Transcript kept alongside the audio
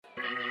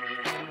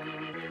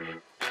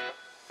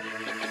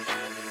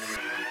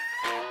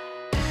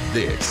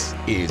This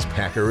is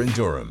Packer and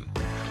Durham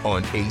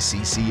on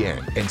ACCN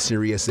and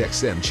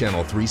SiriusXM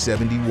Channel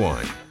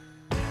 371.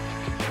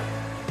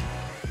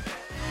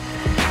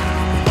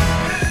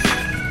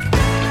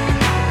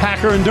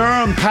 Packer and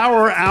Durham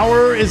Power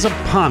Hour is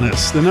upon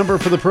us. The number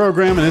for the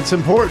program, and it's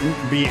important,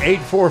 be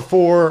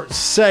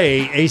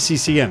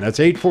 844-SAY-ACCN. That's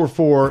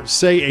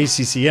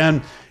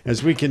 844-SAY-ACCN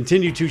as we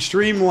continue to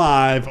stream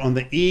live on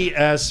the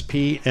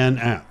ESPN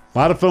app. A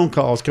lot of phone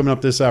calls coming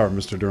up this hour,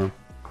 Mr. Durham.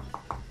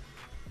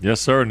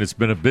 Yes, sir, and it's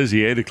been a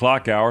busy 8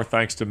 o'clock hour.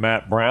 Thanks to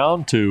Matt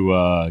Brown,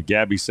 to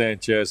Gabby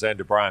Sanchez, and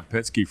to Brian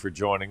Pinsky for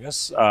joining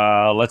us.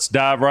 Let's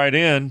dive right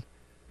in.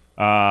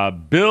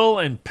 Bill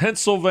in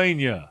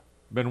Pennsylvania.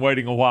 Been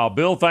waiting a while.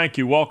 Bill, thank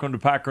you. Welcome to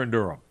Packer and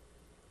Durham.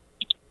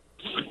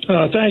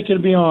 Thank you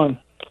to be on.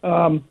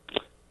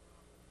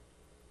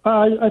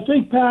 I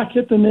think Pack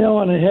hit the nail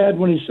on the head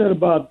when he said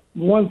about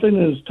one thing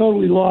that is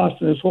totally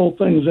lost in this whole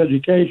thing is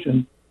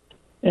education.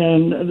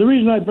 And the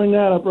reason I bring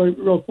that up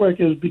real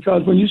quick is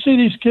because when you see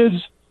these kids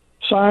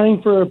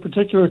signing for a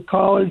particular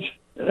college,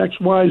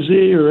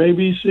 XYZ or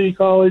ABC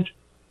college,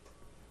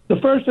 the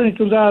first thing that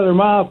comes out of their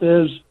mouth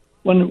is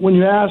when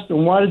you ask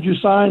them, why did you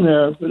sign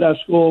there for that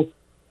school?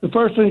 The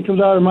first thing that comes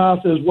out of their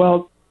mouth is,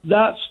 well,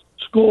 that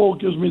school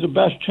gives me the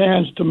best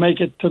chance to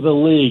make it to the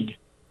league.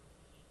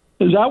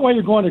 Is that why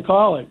you're going to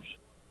college?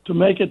 To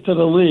make it to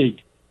the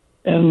league?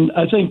 And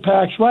I think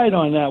Pac's right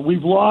on that.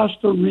 We've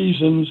lost the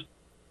reason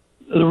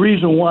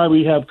why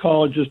we have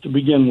colleges to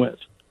begin with.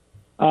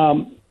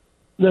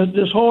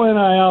 This whole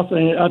NIL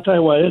thing, I'll tell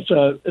you what, it's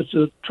a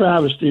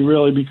travesty,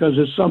 really, because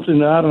it's something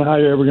that I don't know how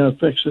you're ever going to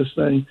fix this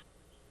thing.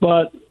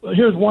 But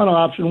here's one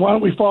option. Why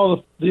don't we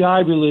follow the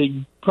Ivy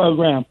League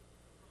program?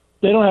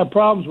 They don't have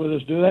problems with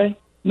this, do they?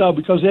 No,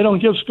 because they don't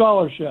give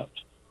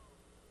scholarships.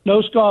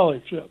 No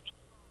scholarships.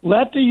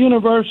 Let the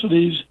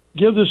universities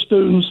give the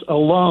students a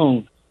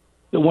loan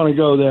that want to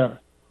go there.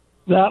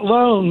 That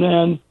loan,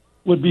 then,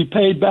 would be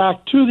paid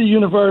back to the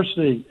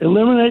university.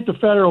 Eliminate the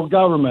federal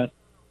government.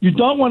 You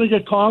don't want to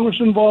get Congress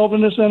involved in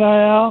this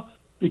NIL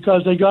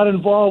because they got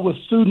involved with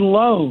student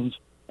loans.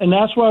 And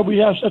that's why we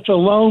have such a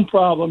loan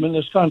problem in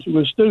this country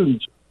with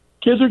students.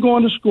 Kids are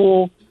going to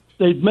school.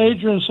 They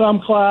major in some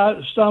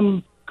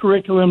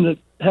curriculum that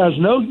has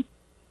no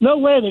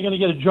way they're going to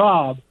get a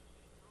job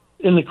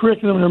in the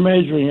curriculum they're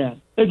majoring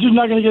in. They're just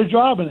not going to get a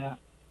job in that.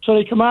 So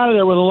they come out of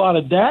there with a lot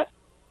of debt,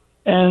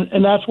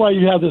 and that's why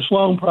you have this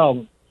loan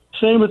problem.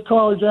 Same with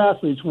college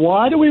athletes.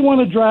 Why do we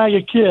want to drag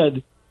a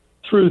kid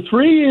through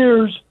 3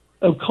 years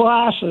of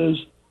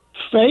classes,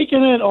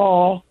 faking it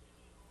all,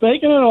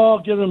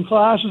 giving him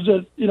classes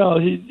that,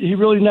 he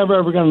really never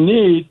ever going to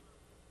need?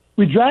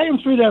 We drag him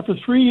through that for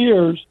 3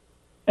 years,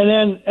 and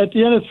then at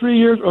the end of 3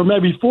 years, or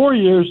maybe 4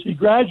 years, he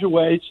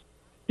graduates.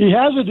 He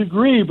has a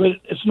degree, but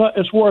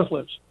it's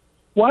worthless.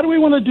 Why do we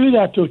want to do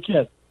that to a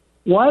kid?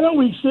 Why don't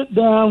we sit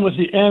down with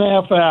the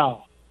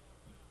NFL?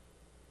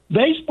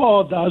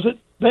 Baseball does it.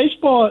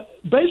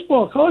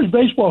 College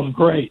baseball is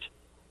great,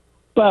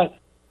 but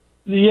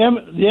the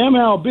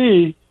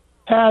MLB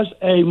has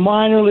a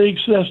minor league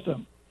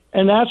system,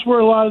 and that's where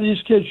a lot of these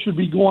kids should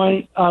be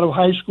going out of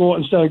high school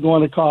instead of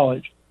going to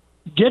college.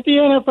 Get the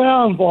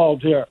NFL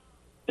involved here.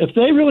 If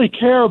they really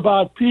care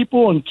about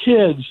people and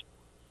kids,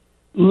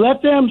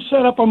 let them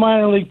set up a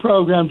minor league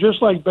program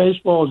just like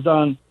baseball has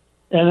done.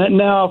 And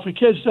now if a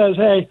kid says,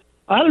 hey,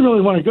 I don't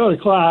really want to go to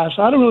class,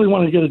 I don't really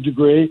want to get a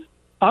degree,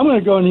 I'm going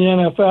to go in the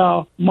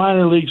NFL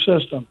minor league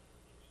system.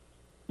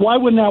 Why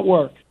wouldn't that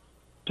work?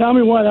 Tell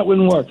me why that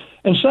wouldn't work.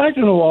 And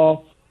second of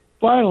all,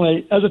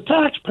 finally, as a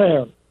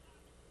taxpayer,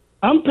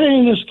 I'm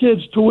paying this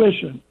kid's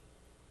tuition.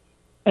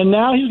 And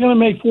now he's going to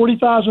make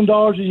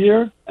 $40,000 a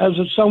year. As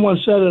someone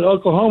said at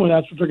Oklahoma,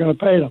 that's what they're going to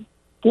pay him.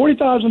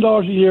 $40,000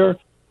 a year,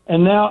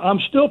 and now I'm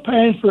still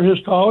paying for his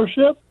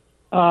scholarship.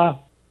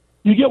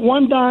 You get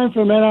one dime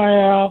from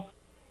NIL,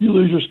 you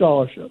lose your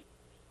scholarship.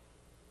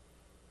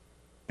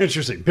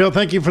 Interesting. Bill,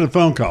 thank you for the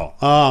phone call.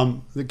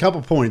 A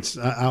couple points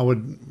I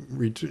would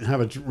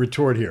have a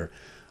retort here.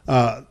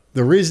 The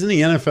reason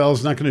the NFL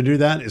is not going to do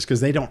that is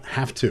because they don't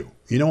have to.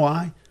 You know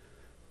why?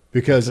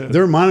 Because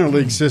their minor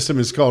league system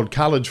is called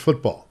college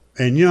football.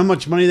 And you know how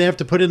much money they have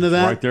to put into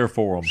that? Right there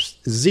for them.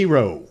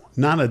 Zero.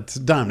 Not a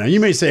dime. Now, you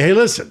may say, hey,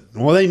 listen,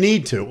 well, they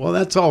need to. Well,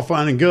 that's all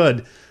fine and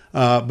good.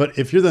 But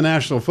if you're the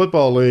National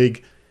Football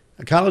League,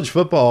 college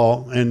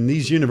football and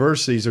these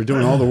universities are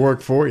doing all the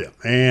work for you.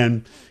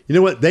 And you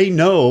know what? They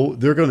know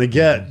they're going to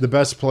get the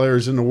best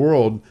players in the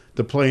world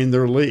to play in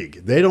their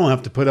league. They don't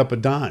have to put up a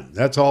dime.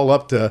 That's all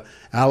up to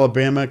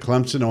Alabama,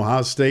 Clemson,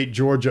 Ohio State,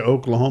 Georgia,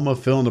 Oklahoma,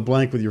 fill in the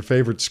blank with your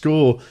favorite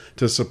school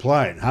to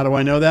supply it. How do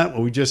I know that?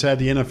 Well, we just had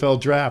the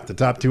NFL draft. The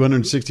top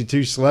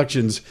 262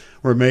 selections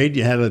were made.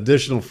 You had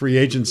additional free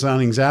agent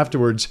signings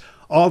afterwards.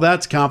 All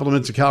that's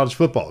compliments of college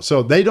football.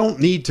 So they don't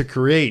need to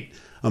create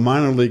a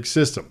minor league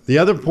system. The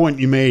other point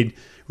you made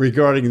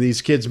regarding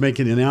these kids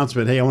making the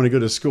announcement, hey, I want to go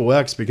to school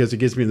X because it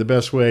gives me the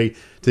best way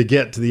to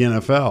get to the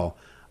NFL.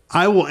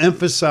 I will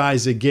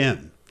emphasize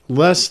again,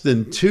 less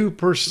than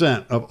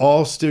 2% of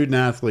all student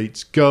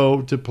athletes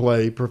go to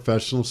play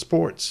professional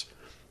sports.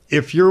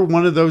 If you're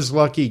one of those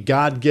lucky,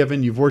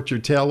 God-given, you've worked your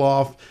tail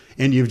off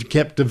and you've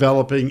kept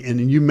developing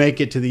and you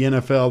make it to the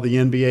NFL, the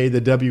NBA,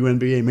 the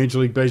WNBA, Major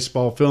League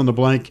Baseball, fill in the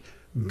blank,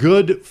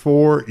 good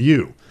for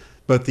you.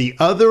 But the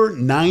other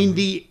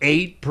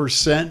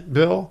 98%,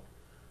 Bill,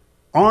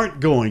 aren't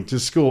going to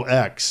school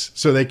X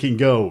so they can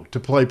go to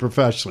play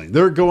professionally.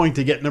 They're going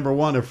to get, number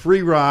one, a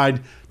free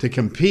ride to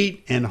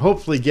compete and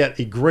hopefully get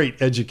a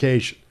great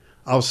education.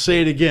 I'll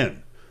say it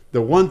again.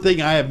 The one thing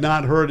I have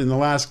not heard in the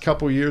last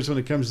couple of years when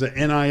it comes to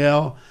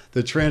NIL,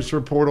 the transfer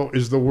portal,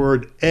 is the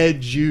word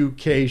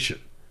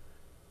education.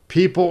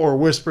 People are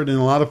whispered in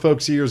a lot of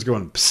folks' ears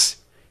going, psst,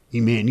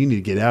 man, you need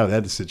to get out of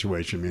that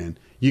situation, man.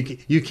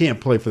 You can't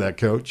play for that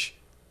coach.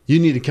 You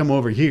need to come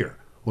over here.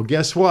 Well,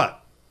 guess what?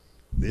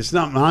 It's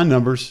not my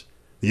numbers.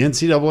 The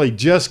NCAA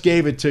just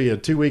gave it to you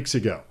 2 weeks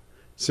ago.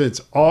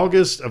 Since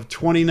August of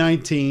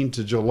 2019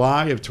 to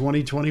July of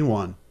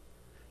 2021,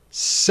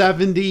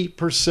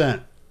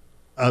 70%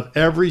 of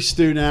every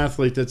student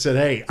athlete that said,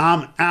 hey,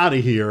 I'm out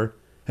of here,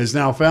 has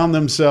now found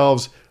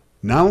themselves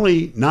not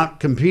only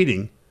not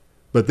competing,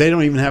 but they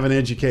don't even have an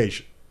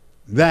education.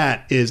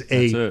 That is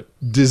a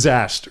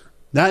disaster.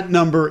 That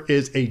number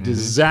is a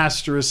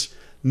disastrous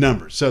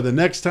number. So the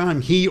next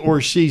time he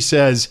or she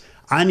says,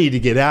 I need to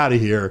get out of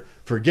here,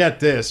 forget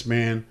this,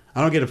 man.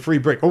 I don't get a free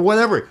break or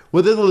whatever.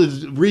 Whether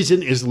the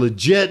reason is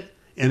legit,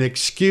 an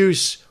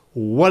excuse,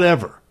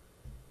 whatever.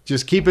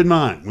 Just keep in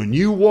mind, when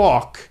you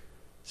walk,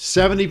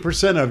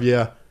 70% of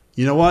you,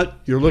 you know what?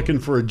 You're looking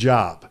for a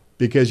job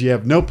because you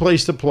have no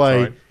place to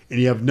play and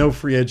you have no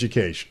free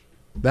education.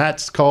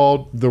 That's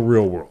called the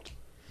real world.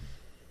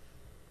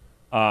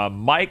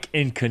 Mike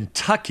in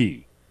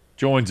Kentucky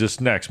joins us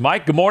next.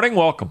 Mike, good morning.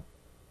 Welcome.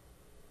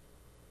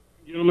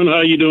 Gentlemen,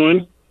 how you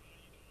doing?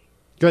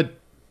 Good.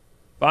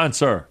 Fine,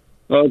 sir.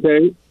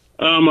 Okay.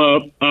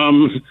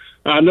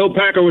 I know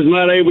Packer was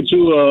not able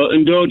to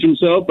indulge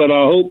himself, but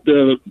I hope,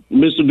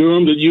 Mr.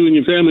 Durham, that you and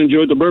your family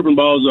enjoyed the bourbon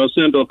balls I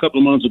sent a couple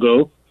of months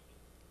ago.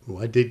 Oh,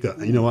 I did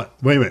that. You know what?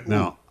 Wait a minute.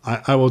 Now,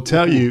 I will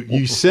tell you,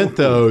 you sent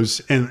those,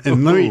 and let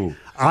me.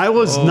 I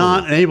was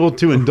not able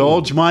to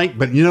indulge, Mike,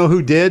 but you know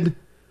who did?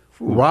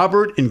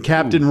 Robert and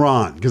Captain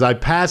Ron, because I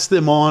passed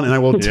them on, and I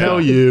will tell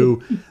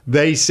you,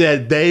 they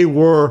said they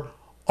were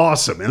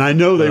awesome, and I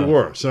know they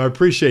were, so I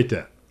appreciate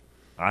that.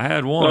 I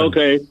had one.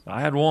 Okay. I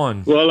had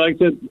one. Well, like I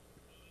said,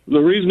 the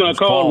reason I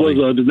called was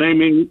the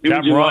name, image,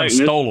 Captain and Ron likeness.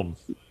 stole them.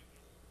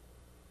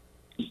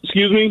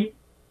 Excuse me?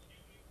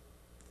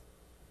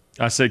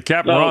 I said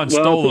Captain Ron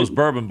stole those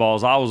bourbon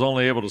balls. I was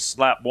only able to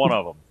slap one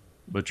of them,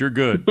 but you're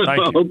good.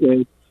 Thank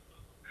you.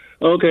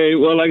 Okay.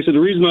 Well, like I said,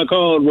 the reason I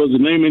called was the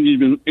name,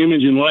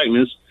 image, and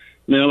likeness.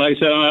 Now, like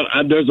I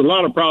said, there's a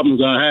lot of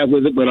problems I have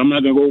with it, but I'm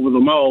not going to go over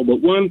them all.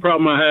 But one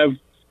problem I have,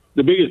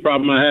 the biggest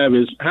problem I have,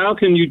 is how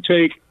can you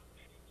take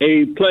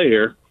a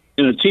player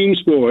in a team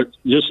sport,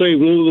 just say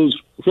one of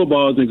those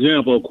football as an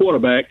example, a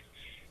quarterback,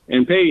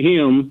 and pay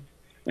him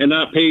and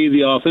not pay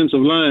the offensive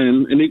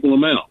line an equal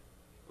amount?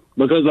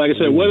 Because, like I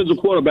said, what is a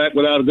quarterback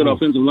without a good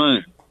offensive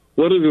line?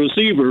 What is a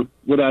receiver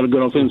without a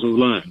good offensive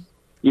line?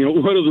 You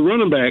know, what is a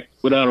running back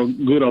without a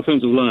good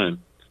offensive line?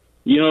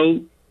 You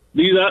know,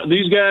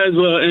 these guys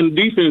and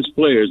defense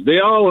players, they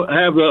all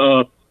have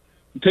to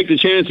take the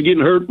chance of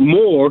getting hurt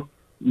more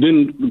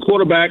than the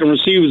quarterback and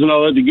receivers and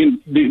all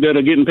that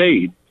are getting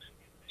paid.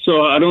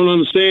 So I don't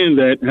understand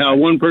that, how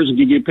one person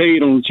can get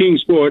paid on a team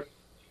sport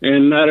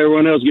and not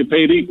everyone else get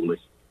paid equally.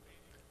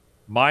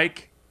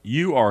 Mike,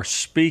 you are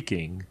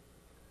speaking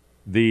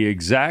the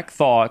exact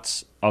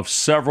thoughts of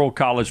several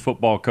college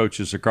football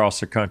coaches across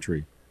the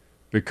country,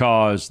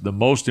 because the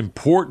most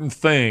important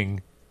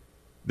thing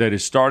that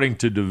is starting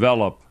to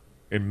develop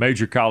in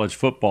major college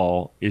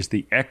football is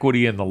the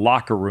equity in the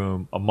locker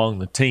room among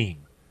the team.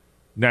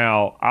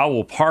 Now, I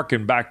will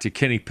hearken back to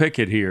Kenny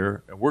Pickett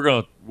here, and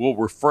we'll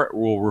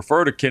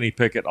refer to Kenny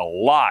Pickett a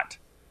lot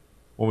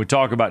when we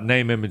talk about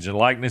name, image, and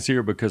likeness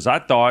here, because I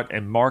thought,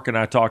 and Mark and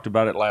I talked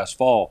about it last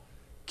fall,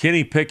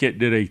 Kenny Pickett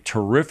did a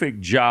terrific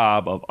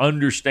job of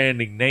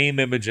understanding name,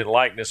 image, and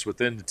likeness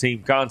within the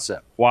team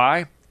concept.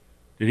 Why?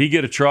 Did he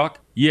get a truck?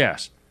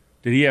 Yes.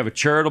 Did he have a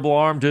charitable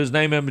arm to his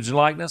name, image, and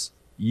likeness?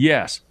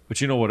 Yes.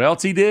 But you know what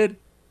else he did?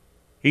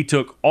 He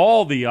took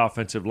all the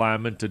offensive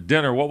linemen to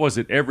dinner, what was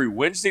it, every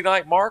Wednesday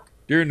night, Mark,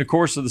 during the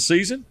course of the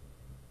season?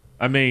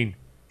 I mean,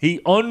 he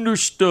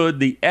understood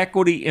the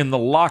equity in the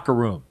locker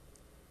room.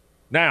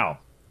 Now,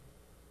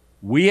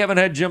 we haven't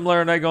had Jim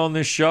Larinaga on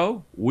this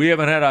show. We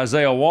haven't had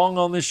Isaiah Wong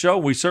on this show.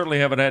 We certainly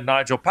haven't had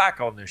Nigel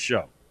Pack on this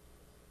show.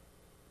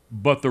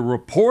 But the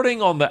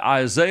reporting on the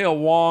Isaiah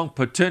Wong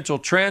potential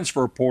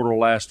transfer portal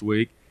last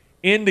week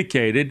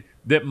indicated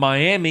that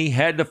Miami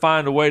had to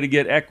find a way to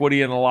get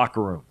equity in the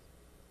locker room.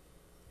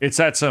 It's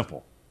that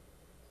simple.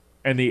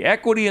 And the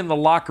equity in the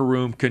locker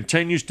room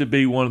continues to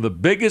be one of the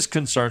biggest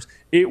concerns.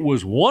 It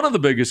was one of the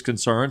biggest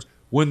concerns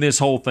when this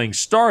whole thing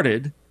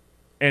started,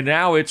 and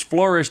now it's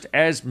flourished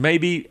as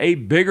maybe a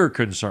bigger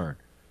concern,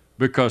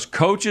 because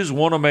coaches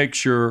want to make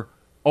sure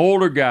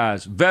older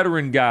guys,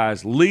 veteran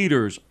guys,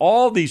 leaders,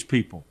 all these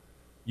people.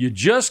 You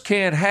just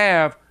can't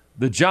have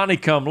the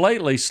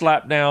Johnny-come-lately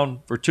slap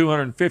down for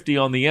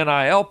 $250 on the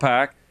NIL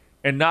pack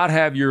and not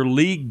have your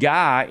league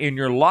guy in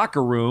your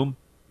locker room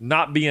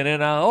not be an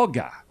NIL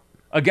guy,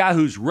 a guy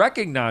who's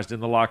recognized in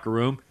the locker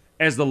room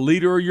as the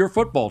leader of your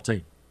football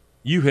team.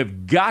 You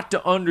have got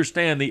to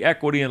understand the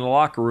equity in the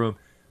locker room,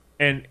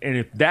 and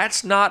if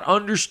that's not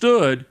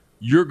understood,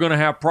 you're going to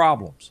have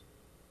problems.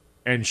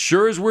 And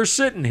sure as we're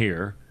sitting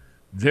here,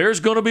 there's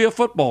going to be a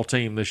football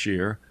team this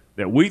year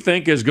that we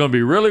think is going to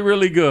be really,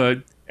 really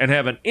good and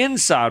have an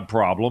inside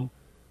problem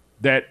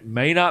that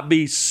may not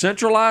be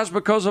centralized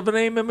because of a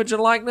name, image,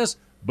 and likeness,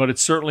 but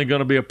it's certainly going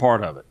to be a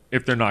part of it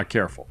if they're not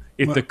careful.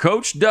 If the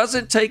coach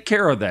doesn't take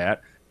care of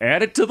that,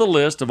 add it to the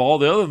list of all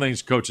the other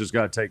things coaches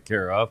got to take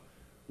care of,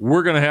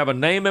 we're going to have a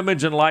name,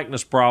 image, and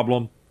likeness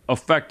problem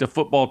affect a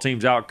football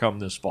team's outcome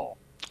this fall.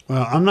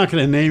 Well, I'm not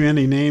going to name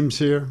any names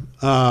here,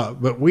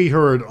 but we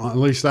heard, at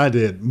least I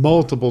did,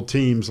 multiple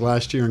teams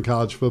last year in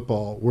college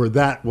football where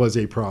that was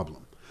a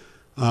problem.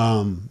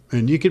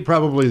 And you could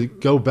probably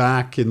go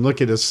back and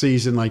look at a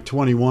season like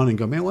 21 and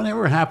go, man,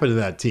 whatever happened to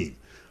that team?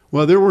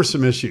 Well, there were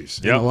some issues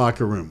in the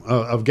locker room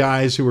of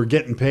guys who were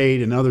getting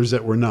paid and others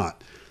that were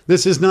not.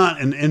 This is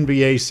not an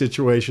NBA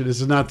situation.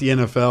 This is not the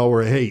NFL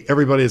where, hey,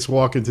 everybody that's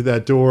walking through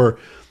that door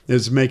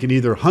is making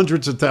either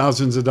hundreds of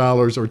thousands of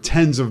dollars or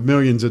tens of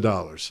millions of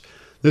dollars.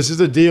 This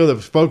is a deal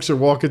that folks are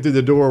walking through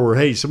the door where,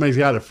 hey, somebody's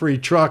got a free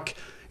truck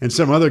and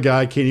some other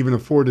guy can't even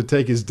afford to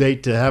take his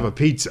date to have a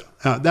pizza.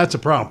 That's a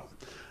problem.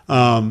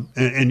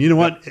 And you know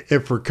what?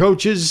 If for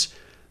coaches,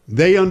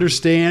 they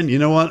understand, you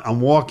know what?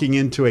 I'm walking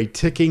into a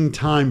ticking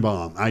time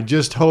bomb. I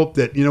just hope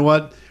that, you know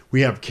what?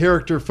 We have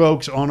character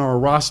folks on our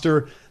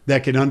roster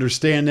that can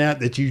understand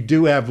that you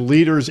do have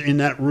leaders in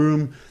that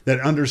room that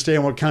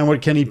understand what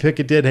Kenny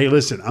Pickett did. Hey,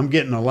 listen, I'm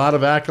getting a lot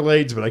of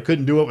accolades, but I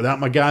couldn't do it without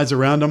my guys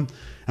around him.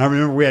 I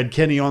remember we had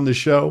Kenny on the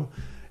show,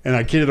 and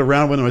I kidded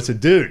around with him. I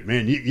said, dude,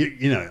 man,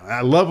 you know,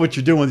 I love what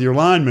you're doing with your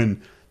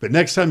linemen, but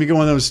next time you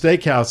go in those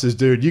steakhouses,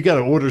 dude, you got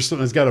to order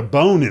something that's got a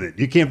bone in it.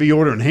 You can't be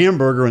ordering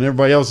hamburger and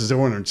everybody else is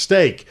ordering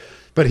steak.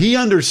 But he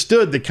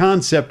understood the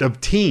concept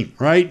of team,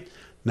 right?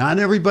 Not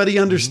everybody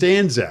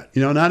understands that.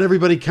 You know, not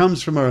everybody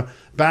comes from a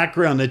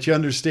background that you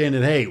understand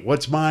that, hey,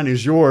 what's mine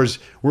is yours.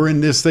 We're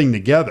in this thing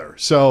together.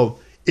 So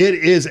it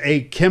is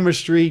a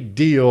chemistry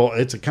deal.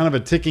 It's a kind of a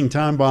ticking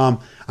time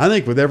bomb, I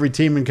think, with every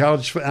team in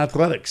college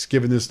athletics,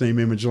 given this name,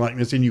 image, and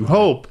likeness. And you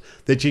hope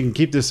that you can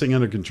keep this thing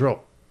under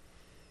control.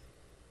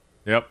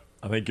 Yep,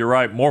 I think you're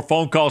right. More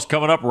phone calls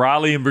coming up.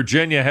 Riley in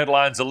Virginia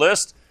headlines the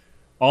list.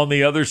 On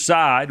the other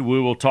side, we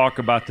will talk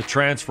about the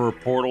transfer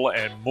portal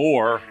and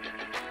more.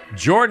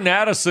 Jordan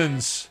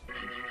Addison's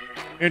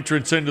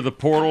entrance into the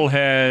portal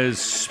has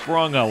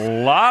sprung a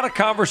lot of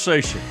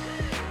conversation.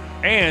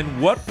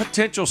 And what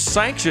potential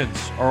sanctions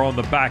are on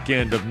the back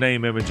end of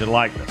name, image, and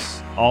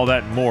likeness? All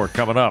that and more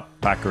coming up.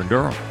 Packer and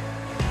Durham.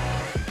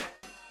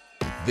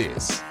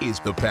 This is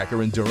the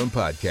Packer and Durham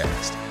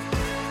Podcast.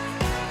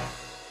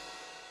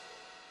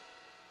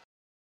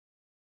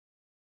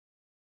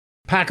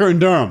 Packer and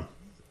Durham.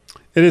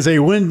 It is a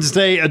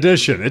Wednesday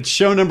edition. It's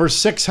show number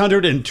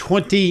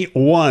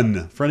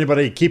 621 for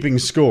anybody keeping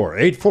score.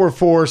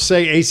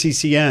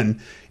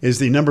 844-SAY-ACCN is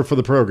the number for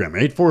the program.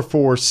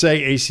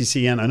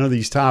 844-SAY-ACCN. I know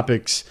these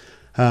topics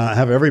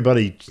have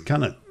everybody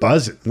kind of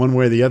buzzing one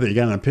way or the other. You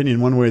got an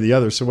opinion one way or the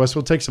other. So, Wes,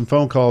 we'll take some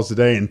phone calls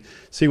today and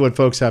see what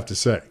folks have to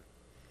say.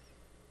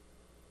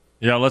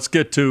 Yeah, let's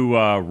get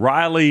to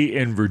Riley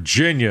in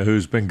Virginia,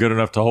 who's been good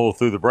enough to hold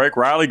through the break.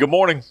 Riley, good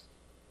morning.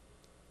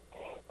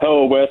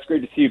 Hello, Wes.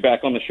 Great to see you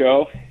back on the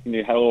show.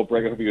 You had a little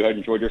break. I hope you had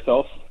enjoyed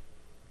yourself.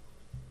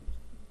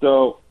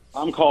 So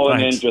I'm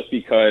calling in just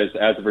because,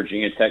 as a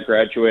Virginia Tech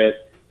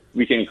graduate,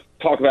 we can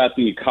talk about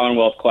the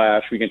Commonwealth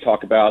Clash. We can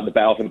talk about the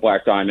battle for the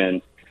Black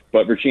Diamond.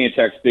 But Virginia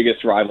Tech's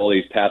biggest rival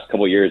these past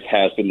couple of years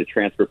has been the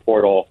transfer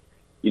portal.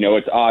 You know,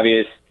 it's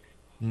obvious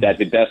that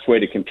the best way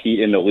to compete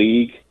in the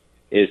league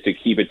is to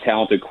keep a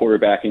talented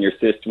quarterback in your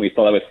system. We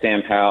saw that with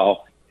Sam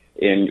Howell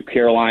in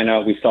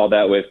Carolina. We saw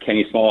that with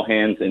Kenny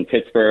Smallhands in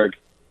Pittsburgh.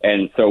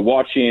 And so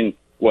watching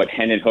what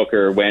Hendon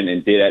Hooker went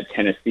and did at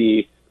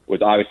Tennessee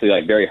was obviously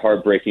like very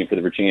heartbreaking for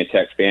the Virginia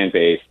Tech fan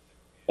base.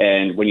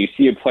 And when you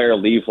see a player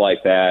leave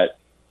like that,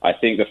 I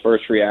think the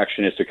first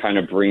reaction is to kind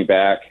of bring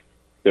back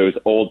those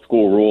old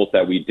school rules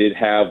that we did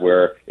have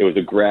where it was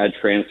a grad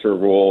transfer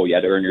rule. You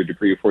had to earn your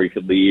degree before you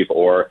could leave,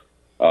 or,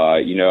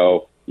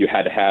 you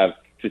had to have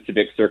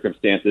specific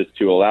circumstances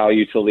to allow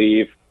you to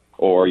leave,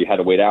 or you had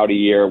to wait out a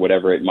year,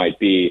 whatever it might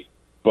be.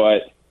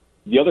 But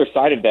the other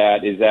side of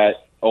that is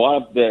that a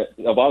lot of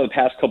the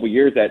past couple of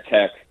years at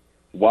Tech,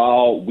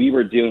 while we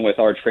were dealing with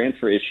our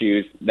transfer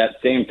issues, that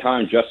same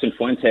time Justin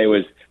Fuente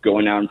was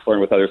going out and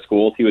flirting with other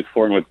schools. He was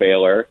flirting with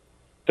Baylor.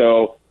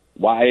 So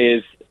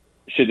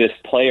should this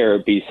player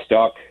be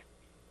stuck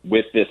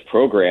with this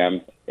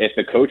program if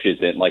the coach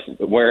isn't? Like,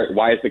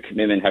 why does the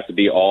commitment have to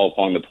be all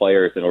upon the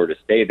players in order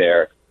to stay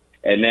there?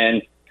 And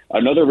then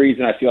another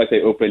reason I feel like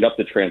they opened up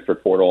the transfer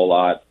portal a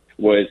lot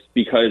was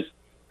because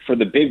for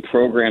the big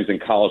programs in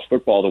college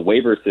football, the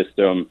waiver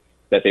system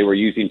that they were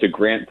using to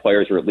grant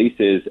players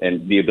releases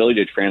and the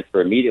ability to transfer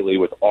immediately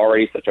was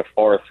already such a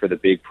farce for the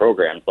big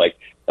programs. Like,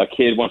 a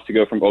kid wants to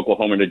go from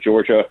Oklahoma to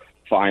Georgia,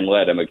 fine,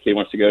 let him. A kid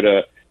wants to go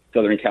to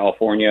Southern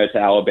California to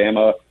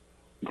Alabama,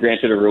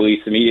 granted a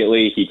release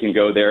immediately. He can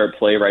go there,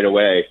 play right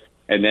away.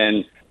 And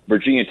then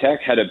Virginia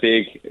Tech had a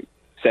big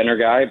center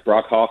guy,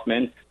 Brock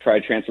Hoffman,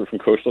 tried to transfer from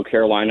Coastal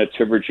Carolina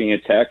to Virginia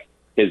Tech.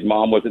 His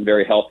mom wasn't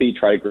very healthy,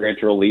 tried to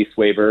grant a release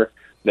waiver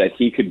that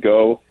he could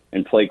go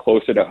and play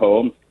closer to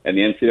home. And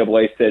the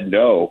NCAA said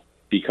no,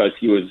 because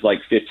he was like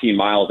 15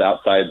 miles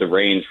outside the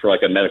range for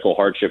like a medical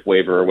hardship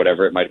waiver or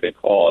whatever it might have been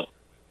called.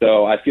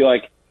 So I feel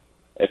like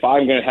if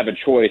I'm going to have a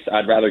choice,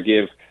 I'd rather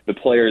give the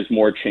players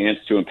more chance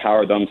to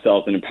empower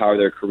themselves and empower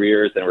their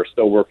careers. And we're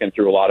still working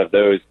through a lot of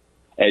those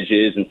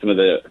edges and some of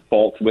the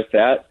faults with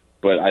that.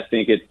 But I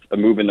think it's a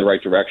move in the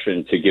right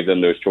direction to give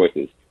them those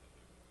choices.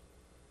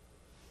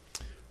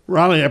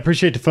 Riley, I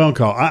appreciate the phone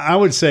call. I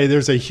would say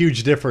there's a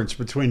huge difference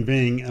between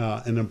being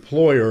an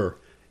employer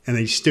and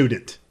a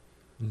student.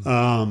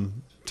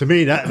 To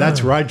me,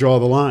 that's where I draw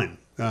the line.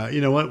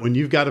 You know what? When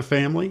you've got a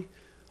family,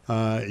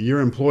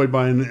 you're employed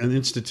by an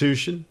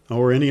institution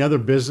or any other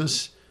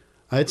business,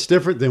 it's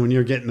different than when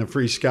you're getting a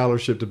free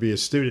scholarship to be a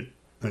student.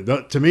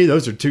 To me,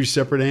 those are two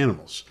separate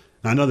animals.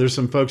 I know there's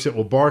some folks that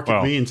will bark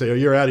at me and say, oh,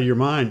 you're out of your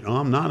mind. No,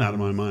 I'm not out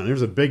of my mind.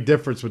 There's a big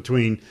difference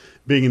between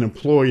being an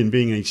employee and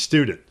being a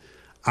student.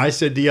 I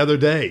said the other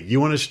day, you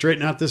want to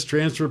straighten out this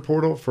transfer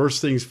portal?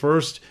 First things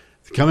first,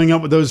 coming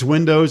up with those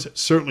windows,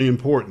 certainly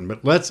important.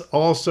 But let's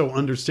also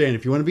understand,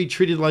 if you want to be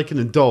treated like an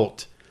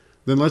adult,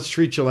 then let's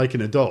treat you like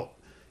an adult.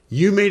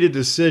 You made a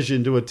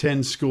decision to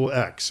attend school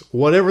X,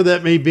 whatever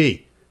that may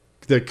be.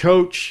 The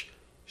coach,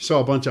 you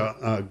saw a bunch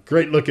of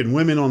great-looking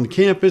women on the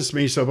campus,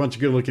 maybe you saw a bunch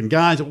of good-looking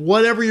guys,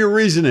 whatever your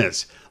reason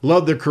is.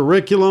 Love the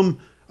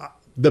curriculum,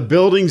 the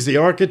buildings, the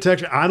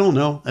architecture, I don't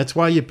know. That's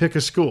why you pick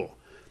a school.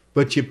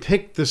 But you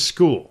pick the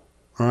school,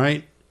 all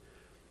right?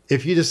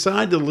 If you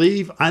decide to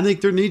leave, I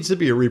think there needs to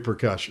be a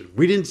repercussion.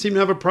 We didn't seem to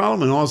have a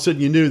problem, and all of a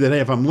sudden you knew that, hey,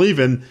 if I'm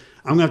leaving,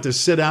 I'm going to have to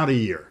sit out a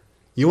year.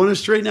 You want to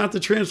straighten out the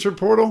transfer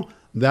portal?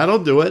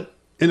 That'll do it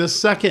in a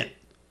second.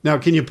 Now,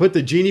 can you put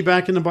the genie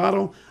back in the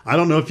bottle? I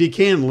don't know if you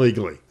can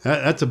legally.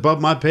 That's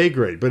above my pay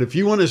grade. But if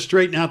you want to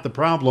straighten out the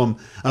problem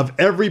of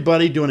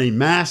everybody doing a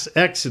mass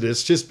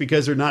exodus just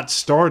because they're not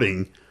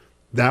starting,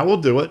 that will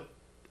do it.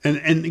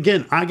 And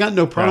again, I got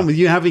no problem with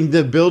you having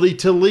the ability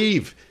to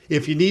leave.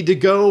 If you need to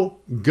go,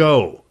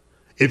 go.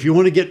 If you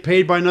want to get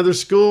paid by another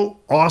school,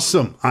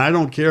 awesome. I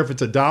don't care if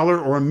it's $1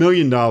 or $1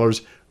 million,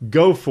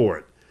 go for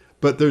it.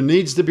 But there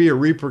needs to be a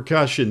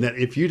repercussion that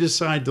if you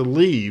decide to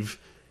leave,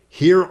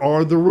 here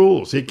are the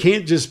rules. It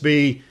can't just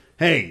be,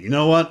 hey, you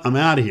know what? I'm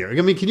out of here.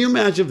 I mean, can you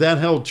imagine if that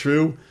held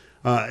true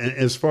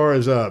as far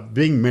as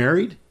being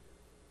married?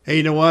 Hey,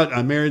 you know what?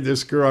 I married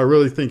this girl. I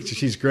really think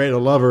she's great. I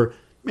love her.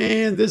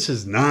 Man, this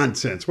is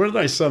nonsense. What did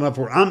I sign up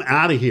for? I'm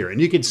out of here. And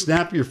you can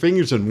snap your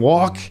fingers and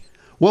walk.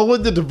 What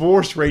would the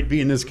divorce rate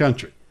be in this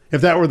country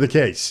if that were the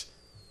case?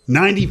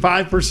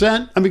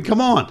 95%? I mean,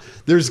 come on.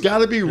 There's got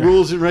to be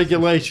rules and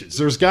regulations.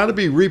 There's got to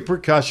be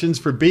repercussions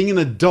for being an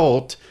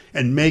adult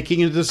and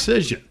making a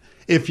decision.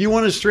 If you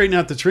want to straighten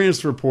out the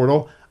transfer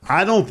portal,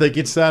 I don't think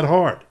it's that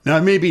hard. Now,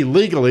 it may be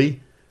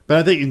legally, but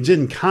I think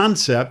in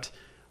concept,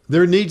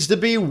 there needs to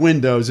be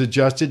windows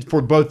adjusted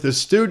for both the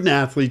student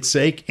athlete's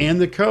sake and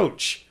the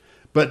coach.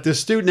 But the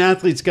student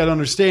athlete's got to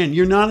understand,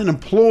 you're not an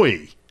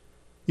employee.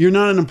 You're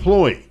not an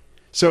employee.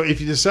 So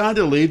if you decide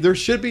to leave, there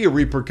should be a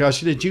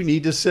repercussion that you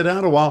need to sit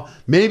out a while.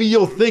 Maybe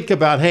you'll think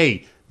about,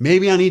 hey,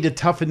 maybe I need to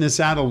toughen this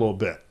out a little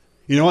bit.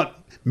 You know what?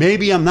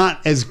 Maybe I'm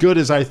not as good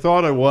as I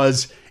thought I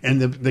was,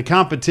 and the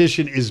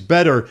competition is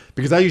better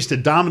because I used to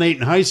dominate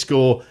in high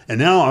school, and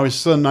now all of a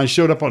sudden I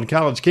showed up on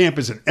college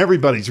campus and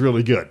everybody's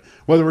really good.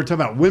 Whether we're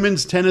talking about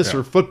women's tennis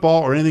or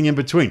football or anything in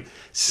between.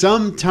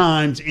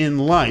 Sometimes in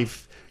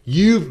life,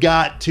 you've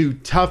got to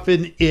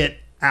toughen it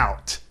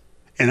out.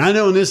 And I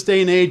know in this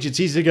day and age,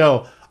 it's easy to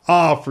go,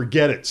 oh,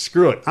 forget it,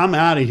 screw it, I'm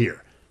out of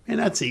here. And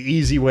that's the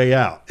easy way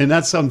out. And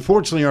that's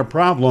unfortunately our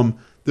problem.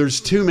 There's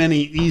too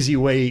many easy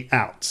way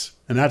outs.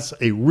 And that's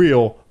a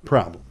real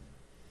problem.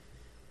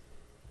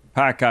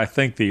 Pack, I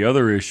think the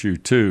other issue,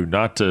 too,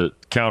 not to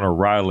counter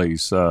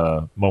Riley's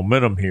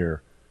momentum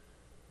here,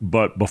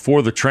 but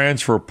before the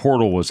transfer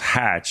portal was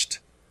hatched,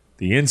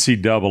 the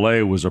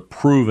NCAA was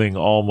approving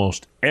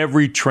almost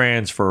every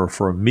transfer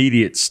for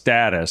immediate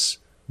status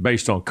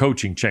based on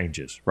coaching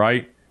changes,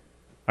 right?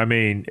 I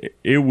mean,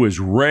 it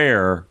was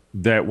rare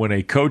that when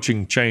a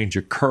coaching change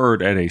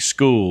occurred at a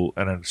school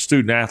and a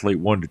student athlete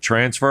wanted to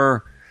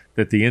transfer,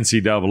 that the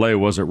NCAA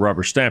wasn't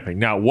rubber stamping.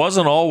 Now, it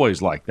wasn't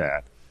always like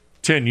that.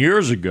 10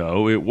 years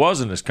ago, it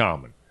wasn't as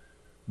common.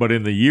 But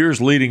in the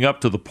years leading up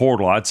to the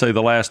portal, I'd say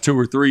the last 2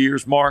 or 3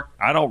 years, Mark,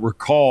 I don't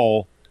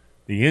recall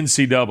the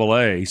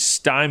NCAA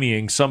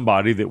stymieing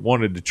somebody that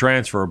wanted to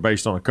transfer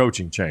based on a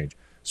coaching change,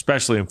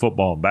 especially in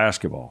football and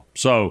basketball.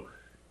 So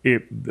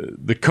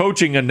the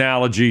coaching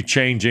analogy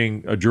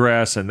changing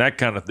address and that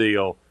kind of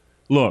deal,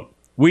 look,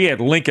 we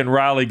had Lincoln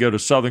Riley go to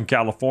Southern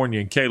California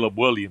and Caleb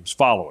Williams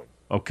following.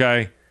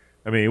 Okay,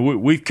 I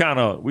mean we've kind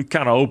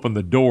of opened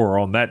the door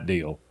on that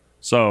deal.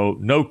 So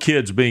no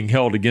kids being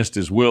held against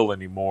his will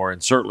anymore,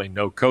 and certainly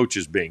no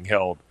coaches being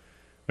held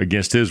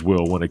against his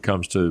will when it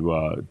comes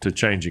to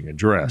changing a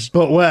dress.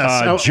 But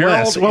Wes,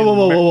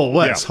 Gerald,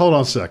 Wes, hold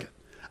on a second.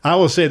 I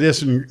will say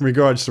this in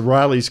regards to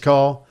Riley's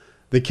call.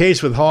 The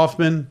case with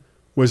Hoffman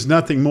was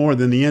nothing more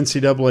than the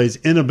NCAA's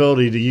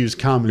inability to use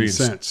common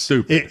sense.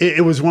 Stupid.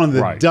 It was one of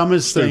the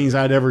dumbest things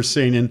I'd ever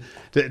seen. And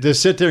to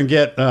sit there and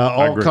get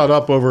all caught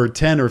up over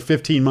 10 or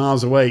 15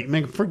 miles away,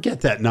 man,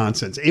 forget that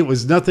nonsense. It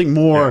was nothing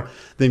more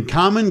than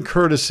common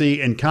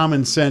courtesy and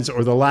common sense,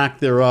 or the lack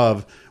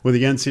thereof, with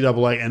the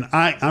NCAA. And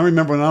I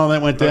remember when all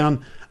that went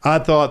down, I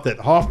thought that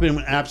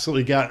Hoffman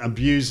absolutely got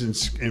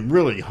abused and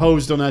really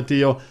hosed on that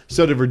deal.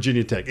 So did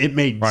Virginia Tech. It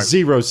made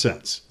zero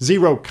sense,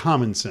 zero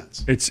common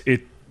sense.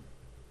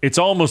 It's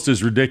almost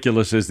as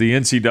ridiculous as the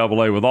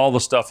NCAA with all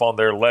the stuff on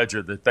their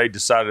ledger that they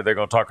decided they're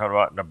going to talk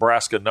about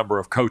Nebraska number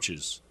of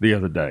coaches the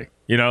other day.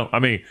 You know, I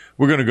mean,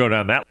 we're going to go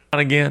down that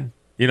line again.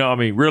 You know, I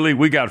mean, really,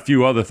 we got a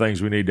few other things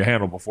we need to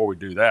handle before we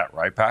do that,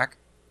 right, Pack?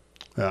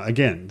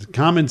 Again,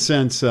 common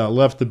sense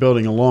left the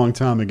building a long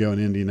time ago in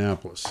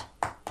Indianapolis.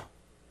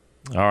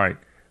 All right.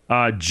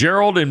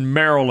 Gerald in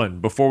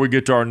Maryland, before we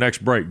get to our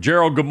next break.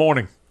 Gerald, good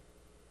morning.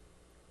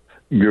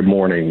 Good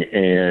morning.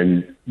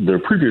 And the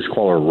previous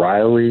caller,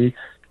 Riley,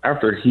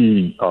 after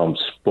he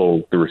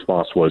spoke, the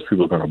response was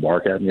people are going to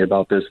bark at me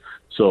about this.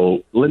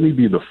 So let me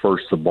be the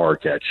first to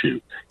bark at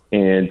you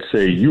and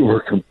say you are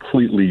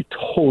completely,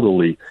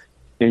 totally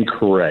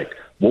incorrect.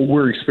 What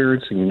we're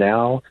experiencing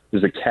now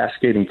is the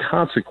cascading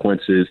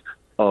consequences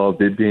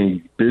of it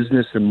being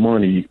business and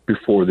money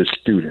before the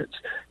students.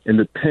 And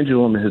the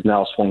pendulum has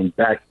now swung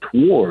back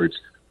towards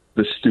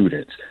the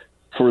students.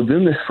 For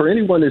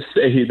anyone to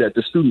say that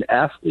the student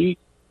athlete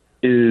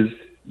is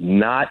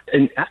not,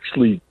 and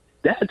actually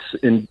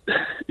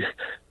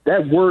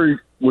that word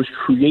was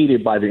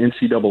created by the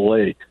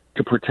NCAA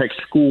to protect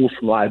schools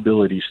from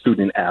liability,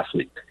 student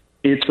athlete.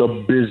 It's a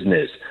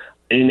business.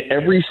 In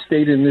every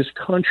state in this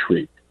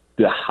country,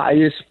 the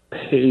highest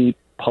paid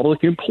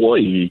public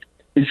employee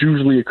is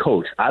usually a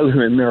coach. I live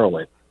in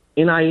Maryland.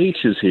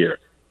 NIH is here.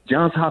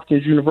 Johns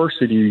Hopkins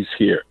University is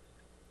here.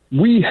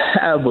 We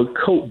have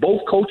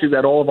both coaches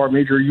at all of our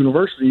major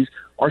universities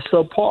are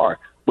subpar,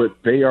 but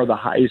they are the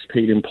highest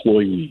paid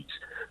employees.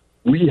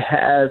 We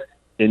have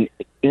an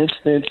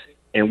instance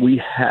and we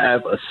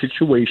have a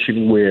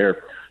situation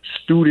where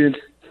students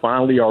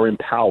finally are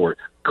empowered.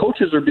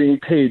 Coaches are being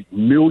paid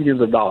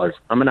millions of dollars.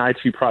 I'm an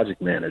IT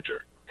project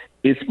manager.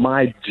 It's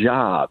my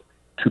job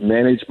to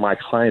manage my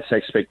clients'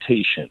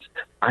 expectations.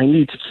 I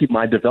need to keep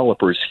my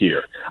developers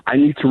here. I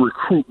need to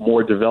recruit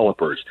more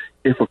developers.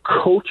 If a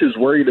coach is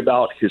worried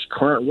about his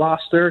current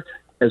roster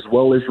as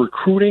well as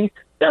recruiting,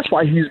 that's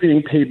why he's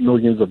being paid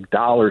millions of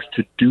dollars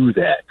to do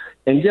that.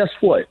 And guess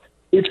what?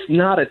 It's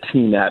not a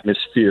team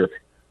atmosphere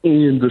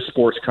in the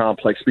sports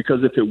complex,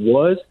 because if it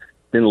was,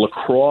 then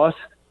lacrosse,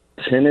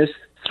 tennis,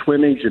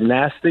 swimming,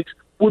 gymnastics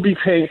would be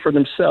paying for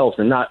themselves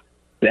and not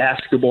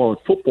basketball and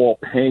football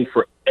paying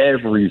for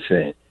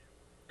everything.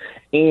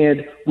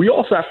 And we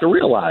also have to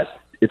realize,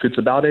 if it's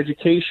about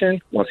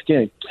education, once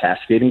again,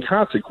 cascading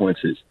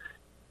consequences.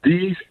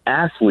 These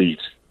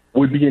athletes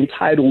would be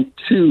entitled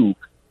to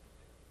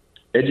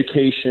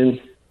education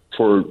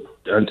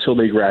until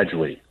they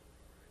graduate.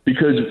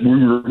 Because we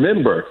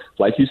remember,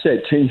 like you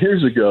said, 10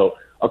 years ago,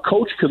 a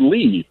coach could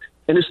leave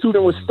and the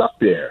student was stuck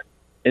there.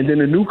 And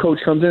then a new coach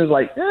comes in and is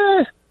like,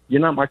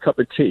 you're not my cup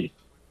of tea.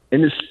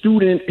 And the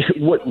student,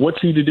 what's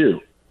he to do?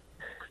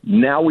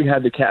 Now we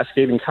have the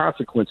cascading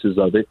consequences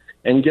of it.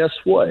 And guess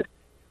what?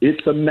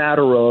 It's a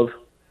matter of,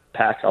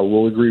 Pac, I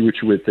will agree with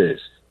you with this.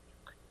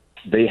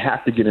 They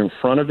have to get in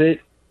front of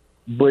it,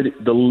 but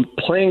the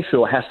playing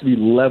field has to be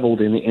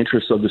leveled in the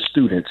interest of the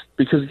students.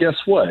 Because guess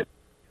what?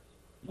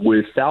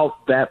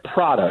 Without that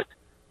product,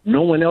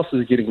 no one else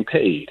is getting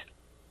paid.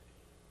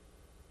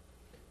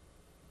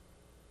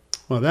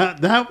 Well,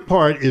 that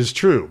part is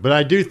true, but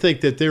I do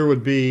think that there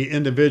would be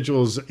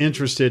individuals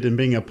interested in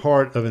being a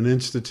part of an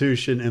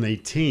institution and a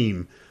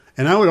team.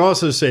 And I would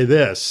also say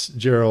this,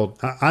 Gerald,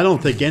 I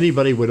don't think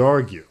anybody would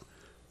argue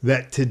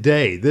that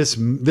today, this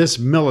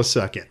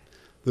millisecond,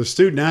 the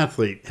student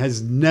athlete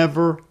has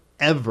never,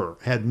 ever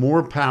had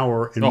more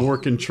power and more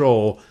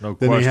control than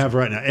they have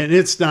right now. And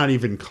it's not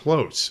even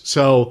close.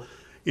 So,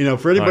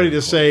 for anybody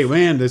to say,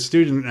 man, the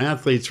student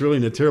athlete's really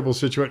in a terrible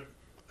situation,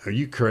 are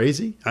you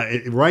crazy?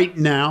 Right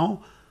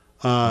now,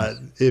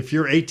 if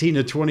you're 18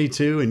 to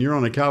 22 and you're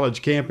on a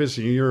college campus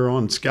and you're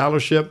on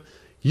scholarship,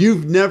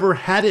 you've never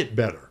had it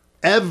better.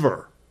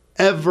 Ever,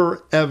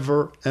 ever,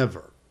 ever,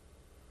 ever.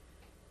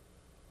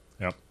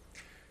 Yep.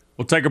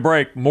 We'll take a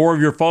break. More of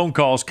your phone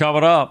calls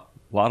coming up.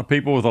 A lot of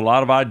people with a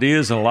lot of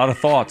ideas and a lot of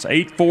thoughts.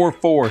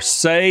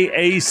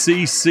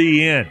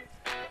 844-SAY-ACCN.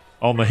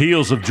 On the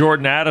heels of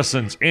Jordan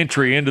Addison's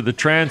entry into the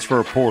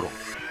transfer portal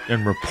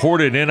and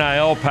reported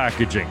NIL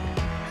packaging.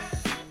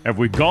 Have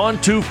we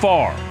gone too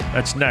far?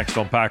 That's next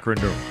on Packer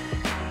and Durham.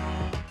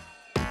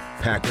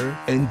 Packer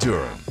and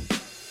Durham.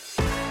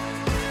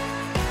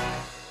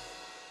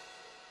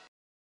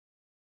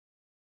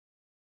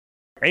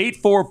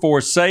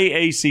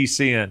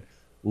 (844-SAY-ACCN). A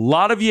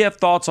lot of you have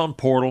thoughts on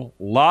portal.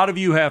 A lot of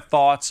you have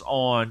thoughts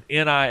on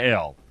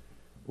NIL.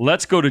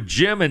 Let's go to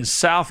Jim in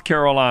South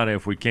Carolina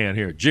if we can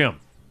here. Jim.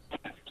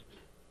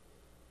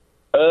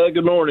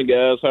 Good morning,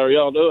 guys. How are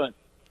y'all doing?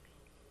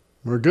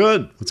 We're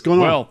good. What's going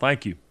on? Well,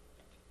 thank you.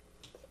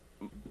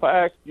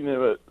 Pack,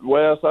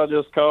 Wes, I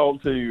just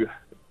called to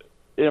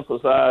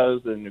emphasize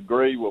and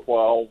agree with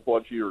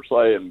what you were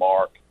saying,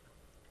 Mark.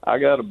 I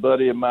got a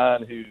buddy of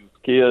mine whose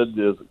kid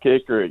is a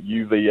kicker at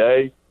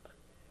UVA,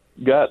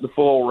 got the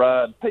full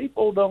ride.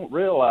 People don't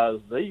realize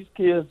these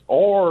kids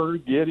are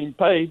getting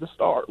paid to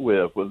start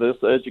with this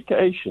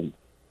education.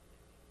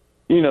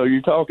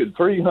 You're talking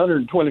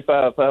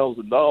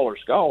 $325,000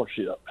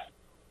 scholarship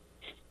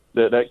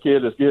that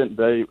kid is getting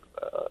to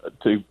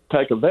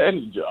take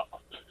advantage of.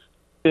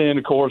 And,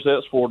 of course,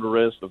 that's for the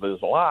rest of his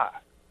life.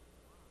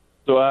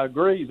 So I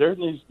agree. There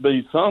needs to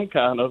be some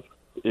kind of,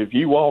 if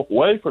you walk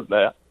away from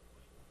that,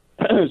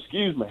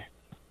 excuse me,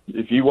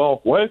 if you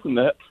walk away from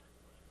that,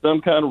 some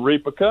kind of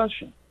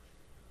repercussion.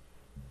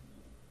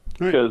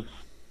 Because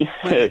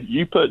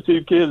you put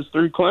 2 kids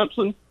through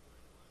Clemson,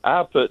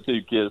 I put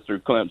 2 kids through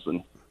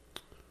Clemson.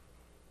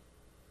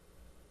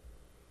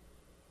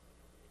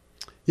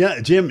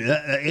 Yeah, Jim,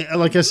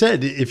 like I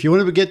said, if you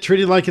want to get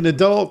treated like an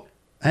adult,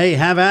 hey,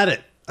 have at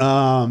it.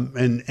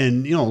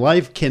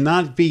 Life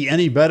cannot be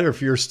any better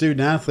if you're a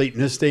student athlete in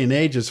this day and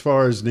age as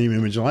far as name,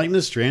 image, and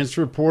likeness,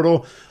 transfer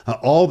portal,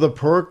 all the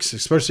perks,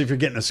 especially if you're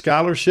getting a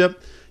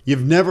scholarship.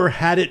 You've never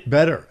had it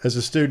better as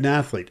a student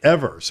athlete,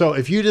 ever. So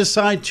if you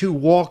decide to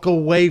walk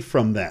away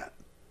from that,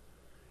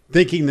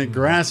 thinking that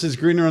grass is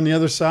greener on the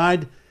other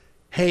side,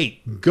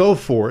 hey, go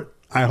for it.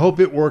 I hope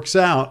it works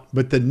out,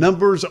 but the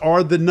numbers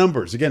are the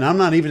numbers. Again, I'm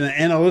not even an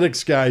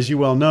analytics guy, as you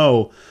well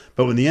know,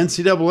 but when the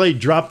NCAA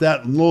dropped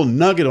that little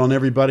nugget on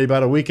everybody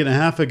about a week and a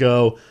half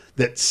ago,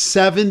 that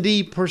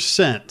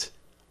 70%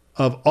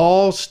 of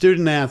all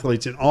student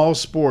athletes in all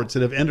sports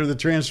that have entered the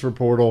transfer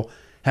portal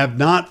have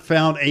not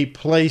found a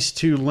place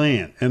to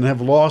land and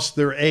have lost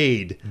their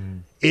aid.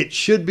 It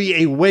should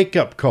be a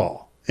wake-up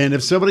call. And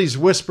if somebody's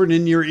whispering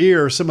in your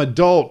ear, some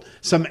adult,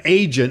 some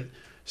agent,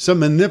 some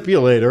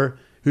manipulator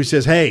who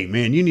says, hey,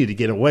 man, you need to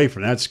get away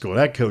from that school.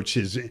 That coach,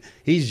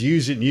 he's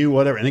using you,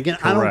 whatever. And again,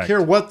 I don't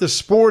care what the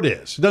sport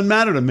is. It doesn't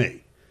matter to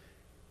me.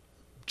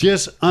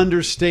 Just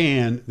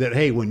understand that,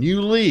 hey, when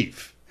you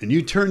leave and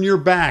you turn your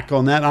back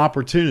on that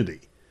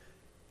opportunity,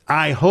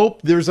 I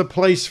hope there's a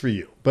place for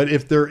you. But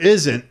if there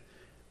isn't,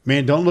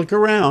 man, don't look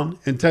around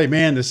and tell you,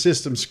 man, the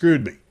system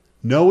screwed me.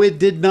 No, it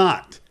did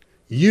not.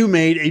 You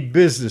made a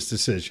business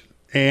decision.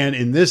 And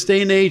in this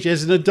day and age,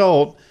 as an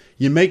adult,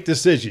 you make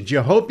decisions.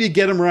 You hope you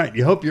get them right.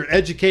 You hope you're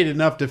educated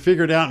enough to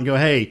figure it out and go,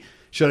 hey,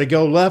 should I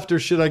go left or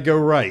should I go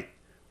right?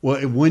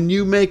 Well, when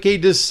you make a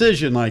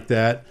decision like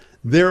that,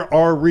 there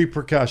are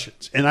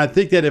repercussions. And I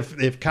think that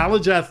if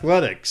college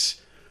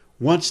athletics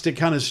wants to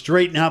kind of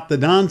straighten out the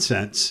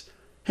nonsense,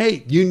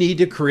 hey, you need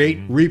to create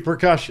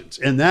repercussions.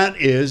 And that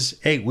is,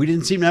 hey, we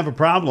didn't seem to have a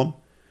problem.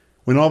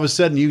 When all of a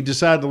sudden you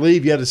decided to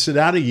leave, you had to sit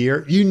out a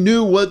year. You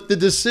knew what the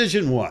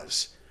decision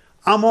was.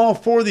 I'm all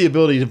for the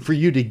ability for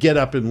you to get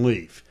up and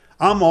leave.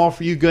 I'm all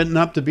for you getting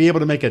up to be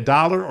able to make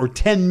 $1 or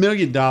 $10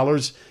 million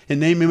in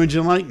name, image,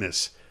 and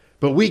likeness.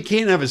 But we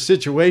can't have a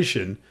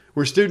situation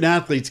where student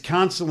athletes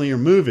constantly are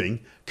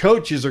moving,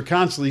 coaches are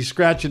constantly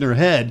scratching their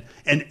head,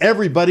 and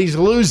everybody's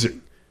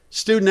losing.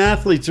 Student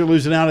athletes are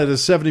losing out at a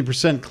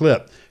 70%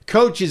 clip.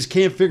 Coaches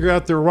can't figure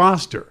out their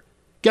roster.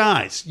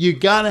 Guys, you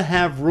got to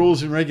have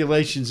rules and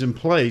regulations in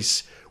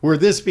place where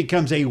this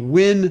becomes a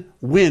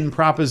win-win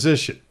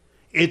proposition.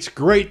 It's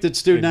great that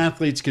student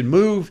athletes can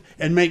move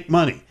and make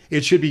money.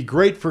 It should be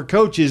great for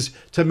coaches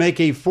to make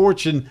a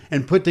fortune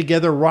and put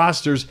together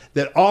rosters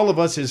that all of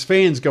us as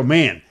fans go,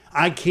 man,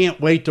 I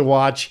can't wait to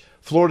watch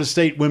Florida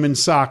State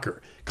women's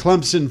soccer,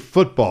 Clemson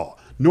football,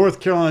 North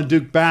Carolina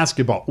Duke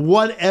basketball,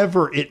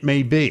 whatever it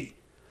may be.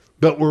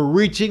 But we're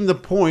reaching the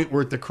point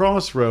where at the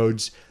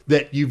crossroads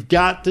that you've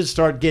got to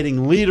start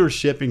getting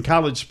leadership in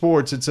college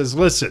sports that says,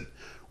 listen,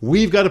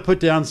 we've got to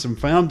put down some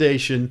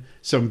foundation,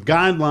 some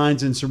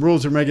guidelines, and some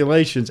rules and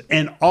regulations,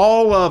 and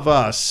all of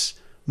us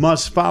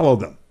must follow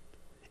them.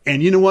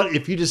 And you know what?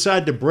 If you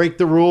decide to break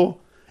the rule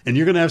and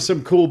you're going to have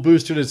some cool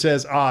booster that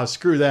says,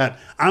 screw that,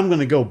 I'm going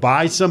to go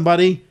buy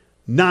somebody,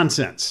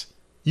 nonsense.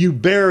 You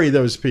bury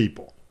those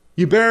people.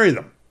 You bury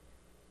them.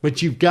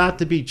 But you've got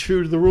to be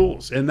true to the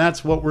rules, and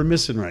that's what we're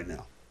missing right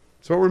now.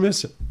 That's what we're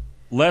missing.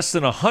 Less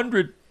than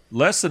 100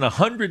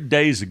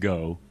 days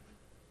ago,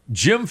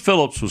 Jim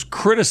Phillips was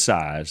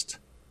criticized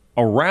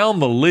around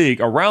the league,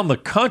 around the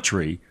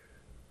country,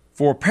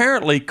 for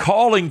apparently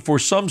calling for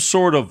some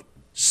sort of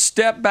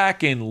step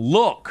back and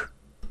look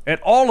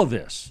at all of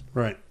this.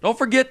 Right. Don't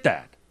forget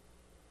that.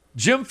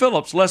 Jim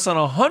Phillips, less than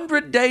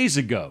 100 days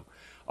ago.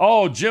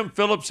 Oh, Jim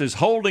Phillips is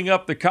holding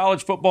up the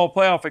college football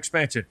playoff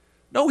expansion.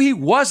 No, he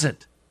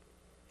wasn't.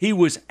 He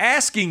was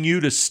asking you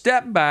to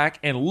step back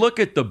and look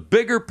at the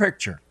bigger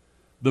picture.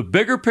 the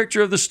bigger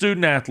picture of the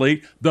student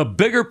athlete, the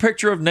bigger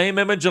picture of name,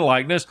 image, and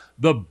likeness,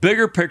 the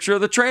bigger picture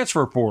of the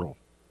transfer portal.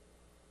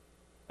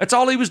 That's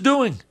all he was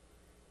doing.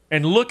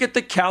 And look at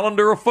the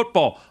calendar of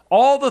football.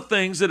 All the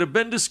things that have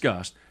been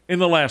discussed in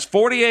the last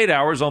 48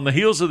 hours on the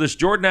heels of this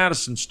Jordan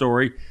Addison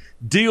story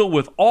deal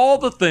with all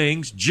the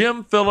things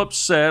Jim Phillips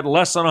said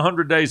less than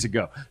 100 days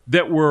ago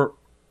that were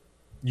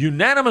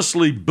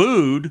unanimously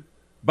booed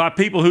by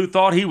people who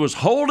thought he was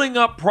holding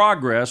up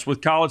progress with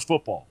college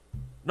football.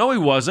 No, he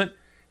wasn't.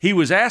 He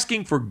was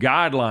asking for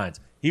guidelines.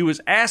 He was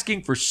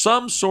asking for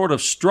some sort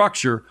of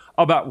structure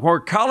about where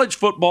college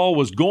football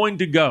was going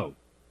to go.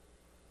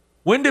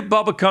 When did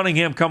Bubba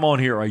Cunningham come on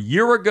here? A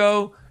year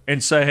ago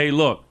and say, hey,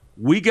 look,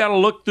 we got to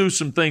look through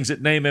some things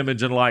at name,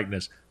 image, and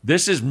likeness.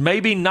 This is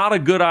maybe not a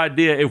good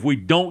idea if we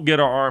don't get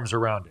our arms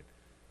around it.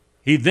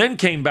 He then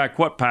came back,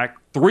 Pack,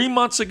 3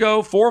 months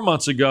ago, 4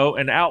 months ago,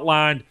 and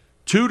outlined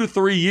 2 to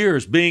 3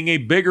 years being a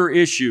bigger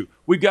issue.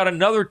 We've got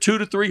another 2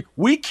 to 3.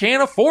 We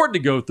can't afford to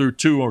go through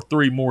 2 or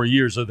 3 more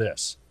years of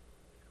this.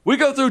 We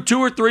go through 2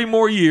 or 3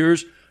 more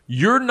years,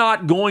 you're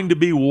not going to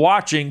be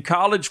watching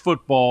college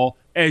football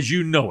as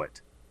you know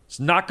it. It's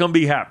not going to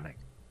be happening.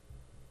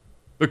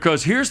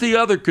 Because here's the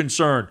other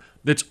concern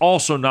that's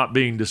also not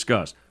being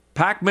discussed.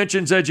 Pack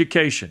mentions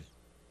education.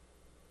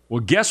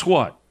 Well, guess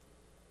what?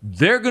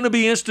 There are going to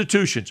be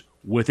institutions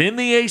within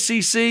the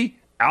ACC,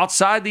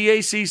 outside the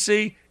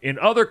ACC, in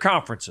other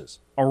conferences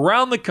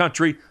around the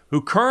country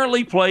who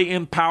currently play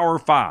in Power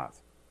 5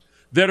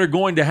 that are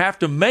going to have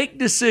to make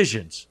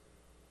decisions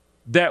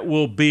that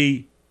will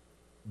be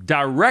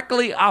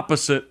directly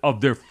opposite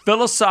of their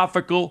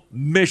philosophical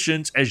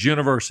missions as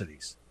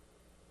universities.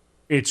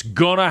 It's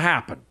going to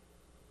happen.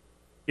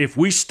 If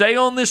we stay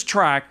on this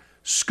track,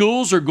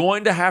 schools are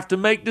going to have to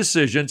make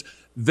decisions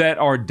that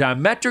are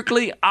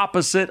diametrically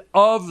opposite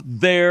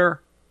of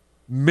their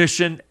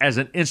mission as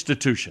an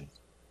institution.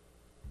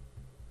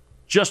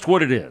 Just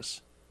what it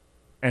is.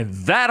 And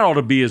that ought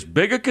to be as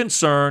big a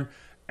concern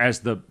as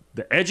the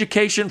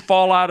education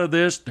fall out of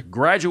this, the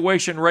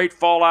graduation rate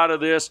fall out of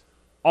this,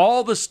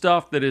 all the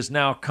stuff that is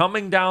now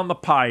coming down the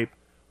pipe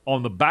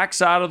on the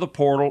backside of the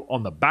portal,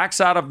 on the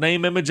backside of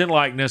name, image, and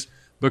likeness,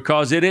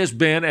 because it has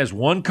been, as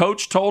one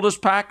coach told us,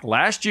 Pack,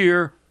 last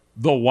year,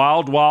 the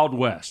wild, wild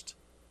west.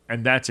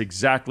 And that's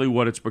exactly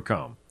what it's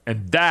become.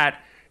 And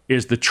that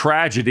is the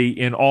tragedy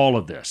in all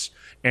of this.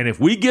 And if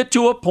we get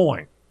to a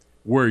point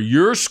where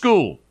your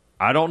school,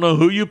 I don't know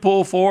who you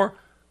pull for,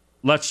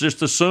 let's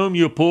just assume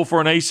you pull for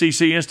an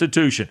ACC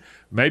institution.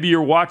 Maybe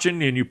you're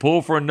watching and you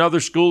pull for another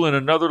school in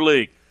another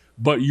league.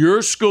 But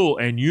your school,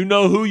 and you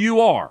know who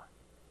you are,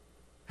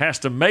 has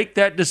to make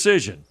that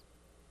decision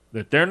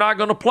that they're not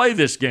going to play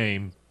this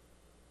game.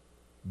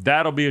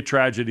 That'll be a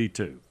tragedy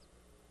too.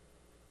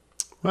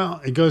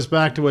 Well, it goes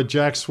back to what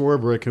Jack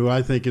Swarbrick, who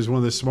I think is one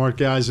of the smart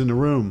guys in the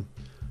room,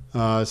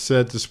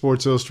 said to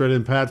Sports Illustrated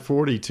and Pat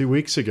Forty 2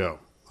 weeks ago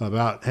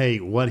about, hey,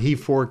 what he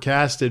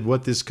forecasted,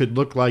 what this could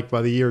look like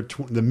by the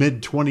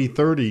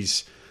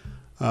mid-2030s.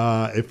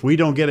 If we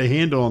don't get a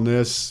handle on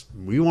this,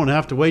 we won't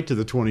have to wait to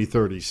the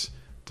 2030s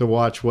to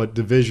watch what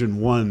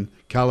Division I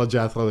college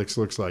athletics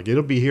looks like.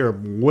 It'll be here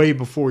way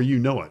before you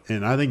know it.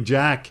 And I think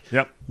Jack,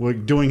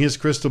 doing his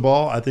crystal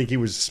ball, I think he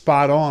was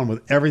spot on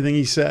with everything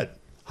he said.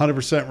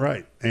 100%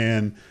 right.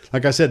 And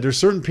like I said, there's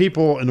certain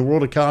people in the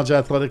world of college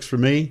athletics for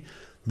me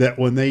that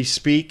when they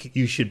speak,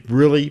 you should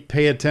really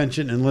pay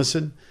attention and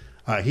listen.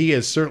 He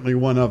is certainly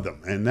one of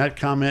them. And that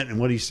comment and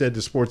what he said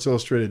to Sports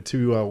Illustrated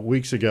 2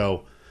 weeks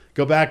ago,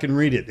 go back and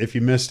read it if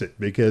you missed it,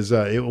 because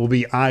it will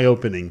be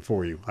eye-opening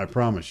for you. I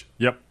promise you.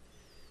 Yep.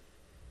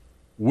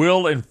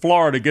 Will in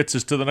Florida gets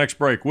us to the next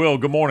break. Will,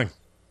 good morning.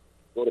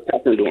 What is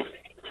Packer doing?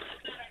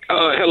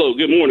 Hello,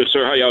 good morning,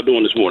 sir. How y'all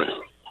doing this morning?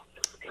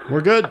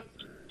 We're good.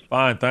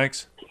 Fine,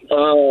 thanks.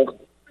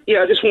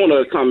 Yeah, I just want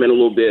to comment a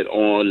little bit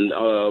on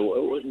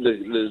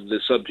the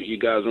subject you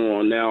guys are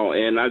on now.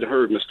 And I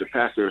heard Mr.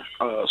 Packer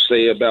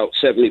say about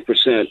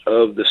 70%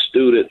 of the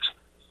students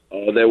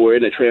that were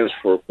in the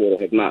transfer portal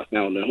have not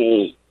found a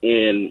home,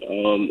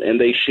 and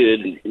they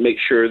should make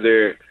sure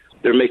they're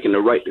making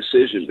the right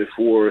decision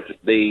before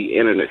they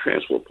enter the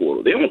transfer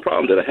portal. The only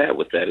problem that I have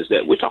with that is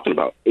that we're talking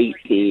about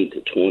 18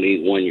 to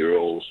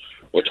 21-year-olds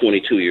or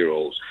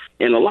 22-year-olds,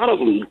 and a lot of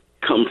them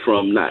come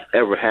from not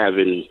ever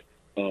having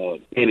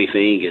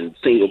anything in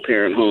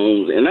single-parent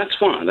homes, and that's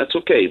fine. That's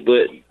okay,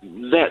 but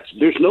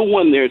there's no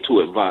one there to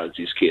advise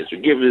these kids or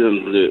give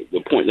them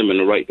to point them in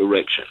the right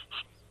direction.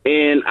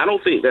 And I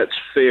don't think that's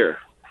fair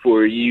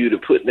for you to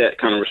put that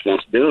kind of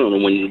responsibility on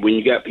them when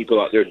you got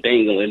people out there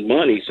dangling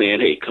money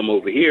saying, hey, come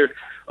over here.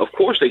 Of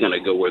course they're going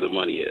to go where the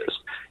money is.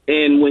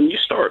 And when you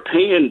start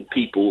paying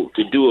people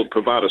to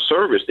provide a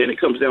service, then it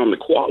comes down to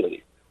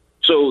quality.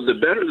 So the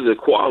better the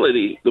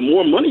quality, the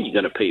more money you're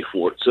going to pay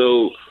for it.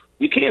 So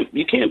you can't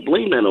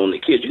blame that on the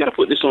kids. You got to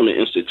put this on the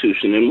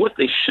institution. And what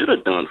they should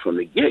have done from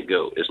the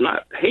get-go is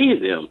not pay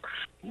them,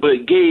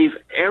 but gave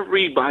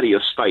everybody a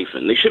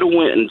stipend. They should have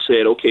went and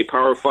said, okay,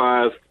 Power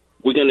 5,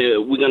 we're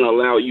gonna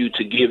allow you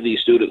to give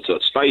these students a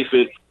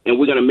stipend, and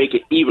we're gonna make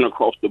it even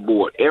across the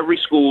board. Every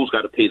school's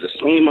got to pay the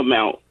same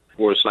amount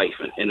for a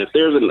stipend. And if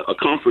there's a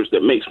conference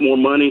that makes more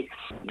money,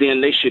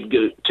 then they should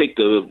take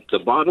the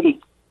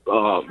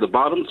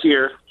bottom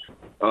tier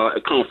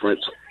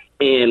conference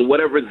and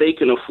whatever they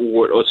can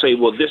afford, or say,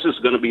 well, this is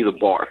going to be the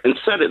bar, and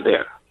set it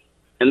there.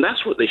 And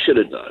that's what they should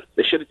have done.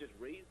 They should have just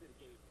raised it.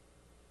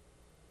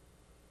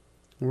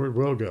 Where it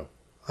will go.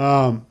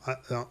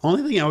 The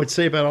only thing I would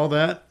say about all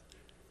that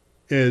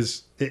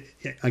is,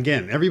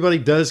 again, everybody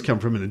does come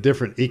from a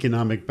different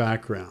economic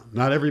background.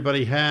 Not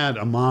everybody had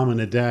a mom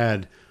and a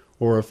dad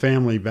or a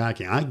family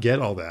backing. I get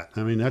all that.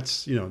 I mean,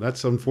 that's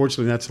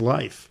unfortunately, that's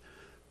life.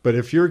 But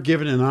if you're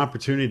given an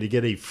opportunity to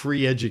get a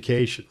free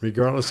education,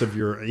 regardless of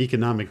your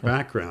economic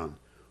background,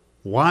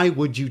 why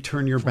would you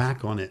turn your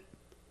back on it?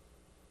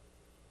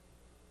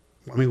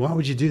 I mean, why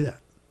would you do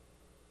that?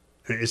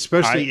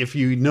 Especially if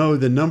you know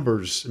the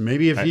numbers.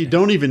 Maybe if you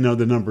don't even know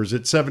the numbers,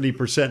 at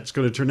 70%, it's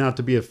going to turn out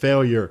to be a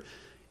failure.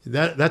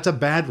 That's a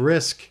bad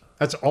risk.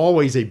 That's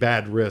always a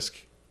bad risk.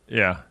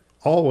 Yeah.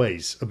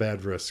 Always a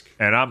bad risk.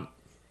 And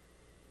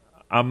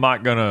I'm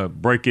not going to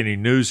break any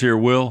news here,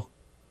 Will,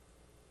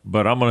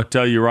 but I'm going to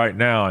tell you right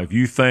now, if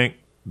you think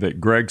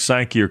that Greg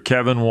Sankey or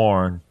Kevin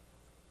Warren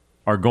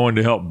are going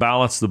to help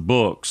balance the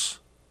books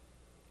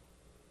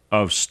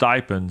of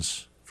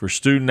stipends for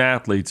student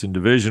athletes in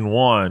Division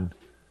I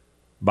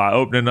by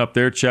opening up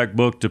their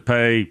checkbook to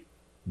pay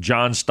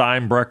John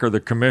Steinbrecher,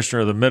 the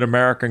commissioner of the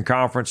Mid-American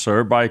Conference, so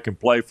everybody can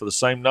play for the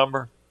same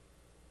number,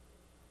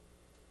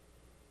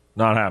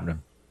 not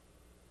happening.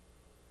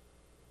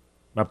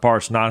 That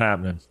part's not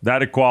happening.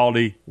 That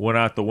equality went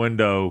out the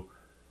window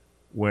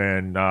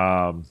when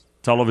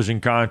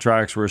television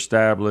contracts were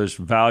established,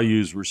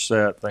 values were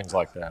set, things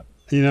like that.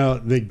 You know,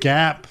 the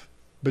gap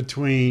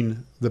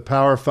between the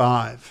Power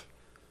Five,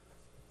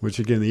 which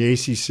again, the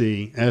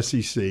ACC,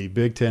 SEC,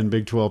 Big Ten,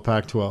 Big 12,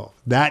 Pac-12,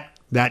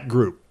 that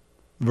group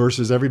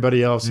versus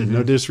everybody else, and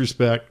no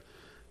disrespect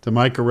to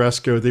Mike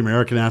Oresco, the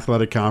American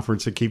Athletic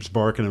Conference, that keeps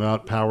barking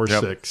about Power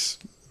Six.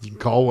 You can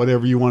call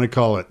whatever you want to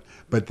call it.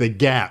 But the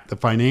gap, the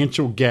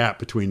financial gap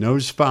between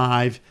those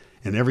five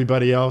and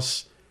everybody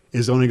else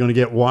is only going to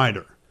get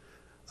wider.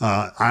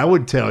 I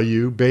would tell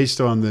you,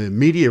 based on the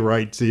media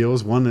rights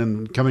deals,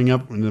 one coming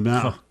up in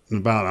about,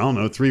 I don't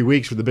know, 3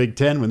 weeks for the Big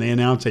Ten when they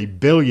announce $1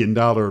 billion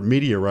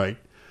media right,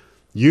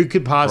 you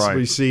could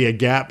possibly see a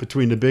gap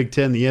between the Big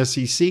Ten, the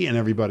SEC, and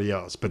everybody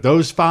else. But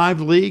those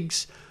five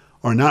leagues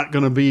are not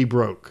going to be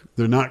broke.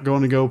 They're not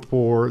going to go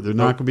poor. They're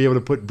not going to be able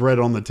to put bread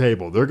on the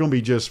table. They're going to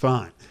be just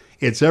fine.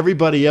 It's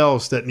everybody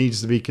else that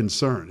needs to be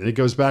concerned. And it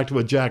goes back to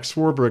what Jack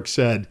Swarbrick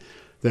said,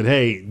 that,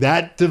 hey,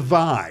 that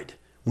divide,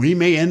 we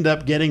may end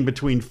up getting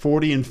between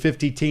 40 and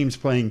 50 teams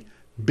playing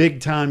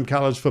big-time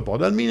college football.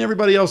 Doesn't mean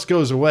everybody else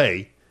goes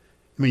away.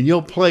 I mean,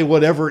 you'll play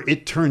whatever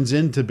it turns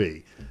into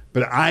be.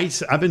 But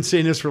I've been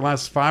saying this for the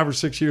last 5 or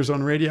 6 years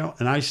on radio,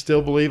 and I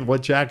still believe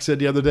what Jack said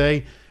the other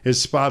day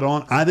is spot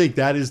on. I think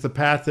that is the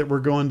path that we're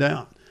going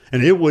down.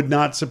 And it would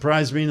not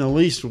surprise me in the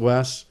least,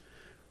 Wes,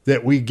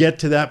 that we get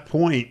to that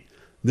point.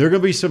 There are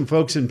going to be some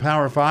folks in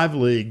Power 5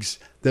 leagues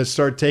that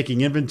start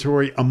taking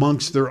inventory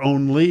amongst their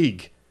own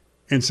league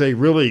and say,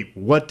 really,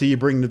 what do you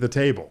bring to the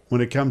table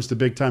when it comes to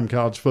big-time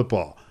college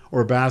football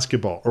or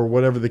basketball or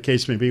whatever the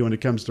case may be when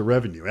it comes to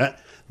revenue?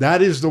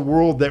 That is the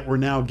world that we're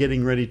now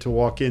getting ready to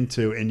walk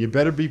into, and you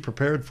better be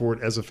prepared for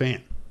it as a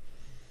fan.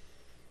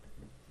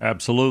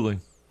 Absolutely,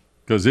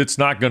 because it's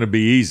not going to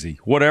be easy.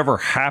 Whatever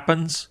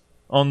happens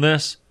on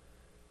this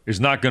is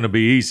not going to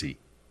be easy.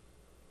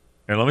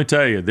 And let me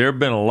tell you, there have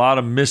been a lot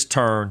of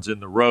misturns in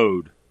the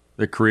road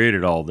that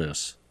created all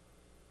this.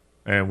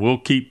 And we'll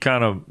keep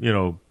kind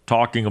of,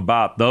 talking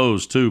about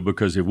those too,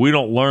 because if we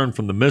don't learn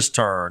from the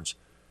misturns,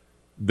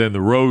 then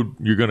the road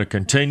you're going to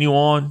continue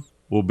on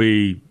will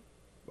be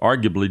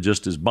arguably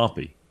just as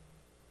bumpy.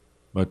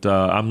 But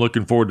I'm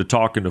looking forward to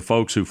talking to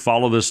folks who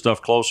follow this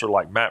stuff closer,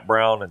 like Matt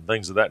Brown and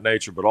things of that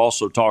nature, but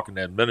also talking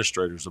to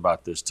administrators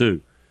about this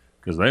too.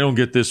 Because if they don't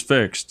get this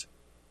fixed,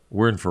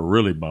 we're in for a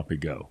really bumpy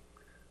go.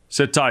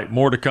 Sit tight,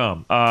 more to come.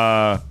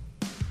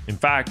 In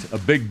fact, a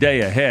big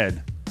day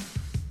ahead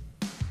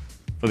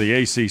for the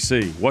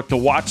ACC. What to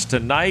watch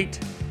tonight?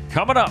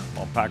 Coming up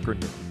on Packer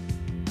and Durham.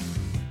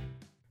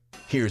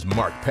 Here's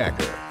Mark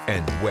Packer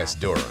and Wes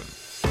Durham.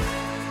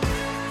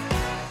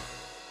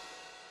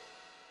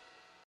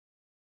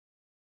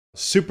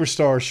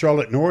 Superstar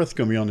Charlotte North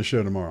going to be on the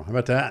show tomorrow. How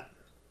about that?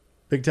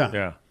 Big time.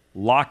 Yeah.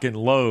 Lock and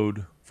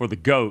load for the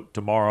GOAT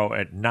tomorrow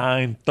at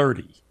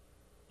 9:30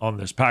 on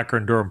this Packer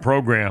and Durham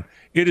program.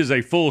 It is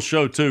a full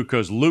show, too,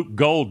 because Luke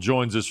Gold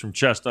joins us from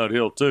Chestnut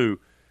Hill, too.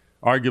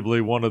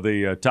 Arguably one of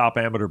the top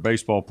amateur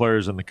baseball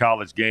players in the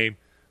college game.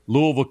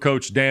 Louisville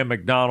coach Dan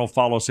McDonald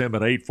follows him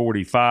at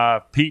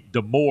 8:45. Pete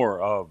D'Amore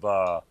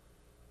of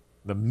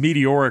the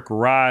meteoric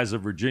rise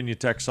of Virginia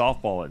Tech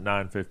softball at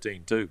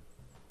 9:15, too.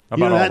 How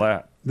about all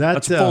that?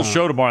 That's a full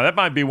show tomorrow. That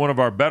might be one of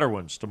our better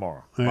ones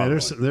tomorrow. Yeah,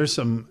 there's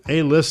some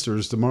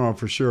A-listers tomorrow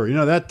for sure.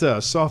 That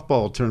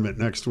softball tournament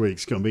next week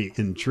is going to be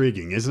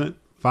intriguing, isn't it?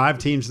 5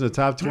 teams in the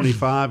top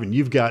 25, and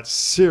you've got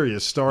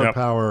serious star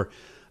power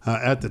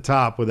at the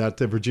top with that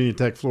Virginia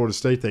Tech Florida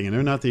State thing, and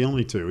they're not the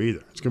only two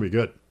either. It's going to be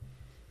good.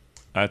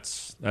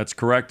 That's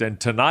correct. And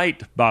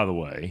tonight, by the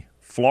way,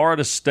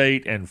 Florida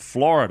State and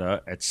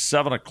Florida at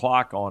 7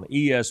 o'clock on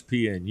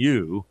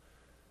ESPNU.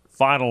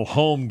 Final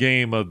home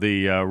game of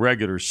the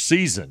regular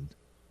season.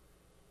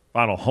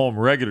 Final home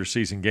regular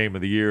season game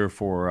of the year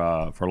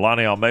for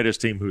Lonnie Almeida's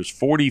team, who's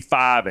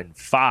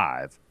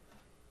 45-5.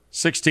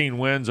 16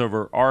 wins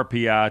over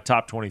RPI,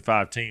 top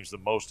 25 teams, the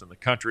most in the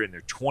country, and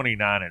they're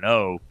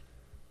 29-0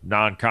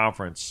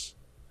 non-conference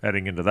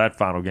heading into that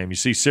final game. You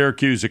see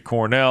Syracuse at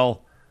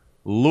Cornell,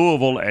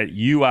 Louisville at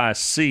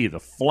UIC, the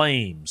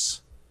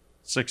Flames,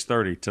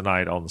 6:30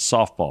 tonight on the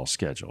softball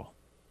schedule.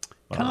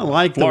 Kind of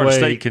like Florida the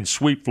way State can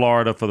sweep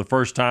Florida for the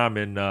first time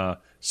in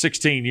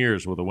 16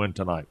 years with a win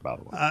tonight, by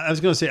the way. I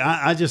was going to say,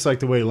 I just like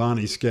the way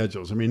Lonnie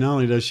schedules. I mean, not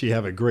only does she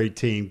have a great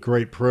team,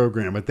 great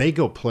program, but they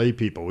go play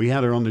people. We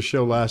had her on the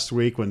show last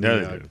week when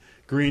the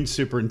Green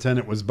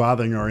superintendent was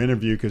bothering our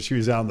interview because she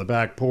was out on the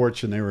back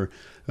porch and they were,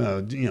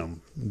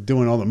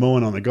 doing all the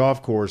mowing on the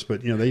golf course.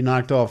 But, they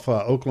knocked off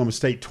Oklahoma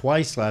State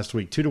twice last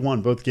week,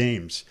 2-1 both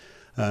games.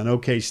 And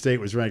OK State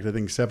was ranked, I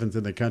think, 7th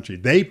in the country.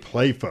 They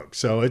play folks.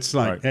 So it's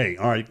like, Hey,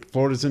 all right,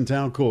 Florida's in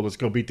town. Cool. Let's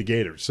go beat the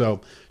Gators. So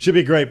should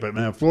be great. But,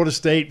 man, Florida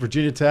State,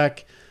 Virginia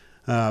Tech,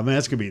 man,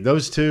 that's going to be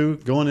those two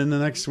going in the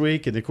next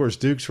week. And, of course,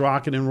 Duke's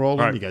rocking and rolling.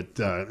 Right. You got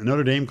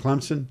Notre Dame,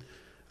 Clemson.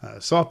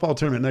 Softball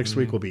tournament next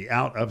week will be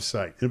out of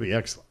sight. It'll be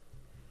excellent.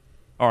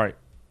 All right.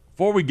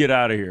 Before we get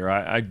out of here,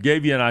 I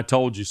gave you and I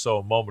told you so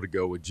a moment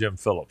ago with Jim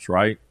Phillips,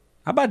 right?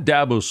 How about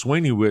Dabo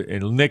Swinney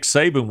and Nick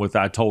Saban with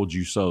I told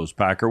you so's,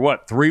 Packer?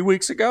 What, 3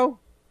 weeks ago?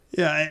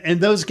 Yeah,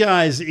 and those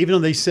guys, even though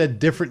they said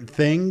different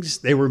things,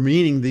 they were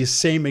meaning the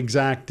same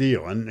exact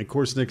deal. And, of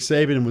course, Nick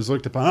Saban was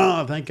looked upon,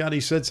 oh, thank God he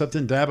said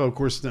something. Dabo, of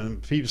course,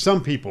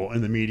 some people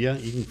in the media,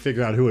 you can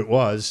figure out who it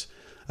was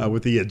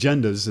with the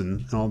agendas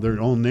and all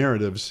their own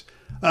narratives.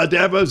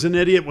 Dabo's an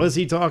idiot. What's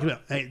he talking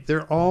about? Hey,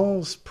 they're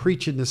all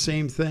preaching the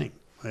same thing.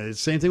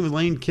 Same thing with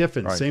Lane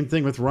Kiffin. Right. Same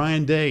thing with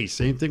Ryan Day.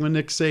 Same thing with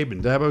Nick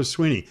Saban, Dabo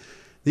Swinney.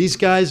 These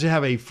guys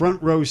have a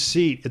front row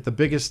seat at the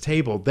biggest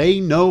table.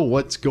 They know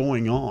what's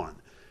going on.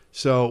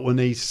 So when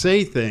they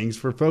say things,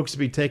 for folks to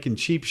be taking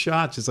cheap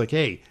shots, it's like,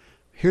 hey,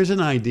 here's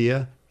an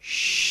idea.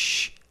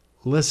 Shh,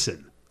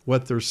 listen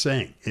what they're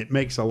saying. It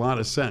makes a lot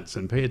of sense,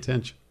 and pay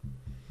attention.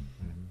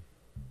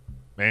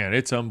 Man,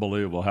 it's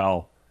unbelievable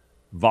how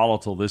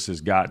volatile this has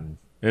gotten,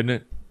 isn't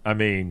it? I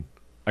mean,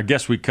 I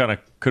guess we kind of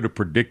could have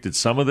predicted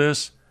some of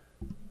this,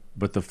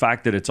 but the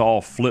fact that it's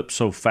all flipped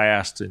so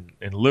fast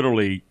and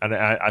literally, and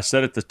I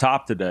said at the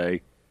top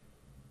today,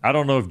 I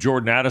don't know if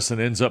Jordan Addison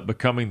ends up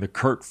becoming the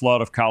Curt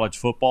Flood of college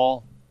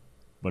football,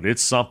 but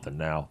it's something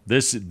now.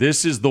 This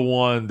is the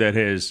one that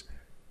has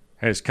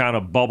kind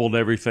of bubbled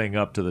everything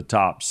up to the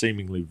top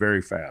seemingly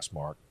very fast,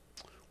 Mark.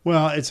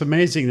 Well, it's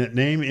amazing that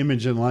Name,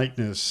 Image, and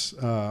Likeness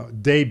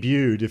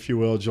debuted, if you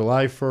will,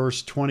 July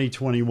 1st,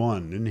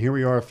 2021. And here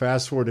we are,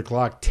 fast forward the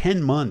clock,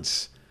 10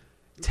 months.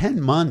 10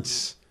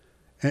 months.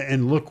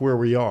 And look where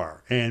we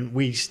are. And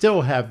we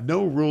still have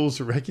no rules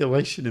or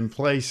regulation in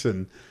place.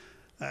 And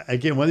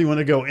again, whether you want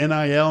to go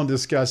NIL and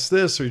discuss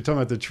this or you're talking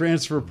about the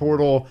transfer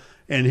portal,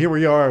 and here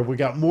we are, we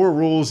got more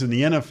rules in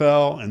the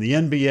NFL and the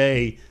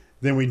NBA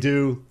than we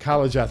do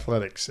college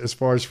athletics as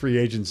far as free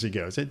agency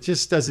goes. It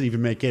just doesn't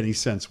even make any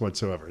sense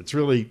whatsoever. It's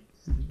really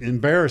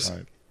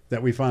embarrassing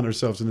that we find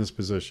ourselves in this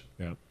position.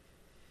 Yeah.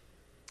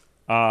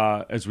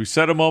 As we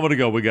said a moment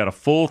ago, we got a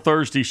full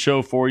Thursday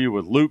show for you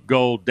with Luke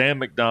Gold, Dan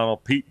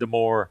McDonald, Pete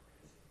Demore,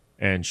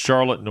 and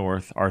Charlotte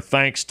North. Our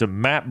thanks to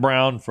Matt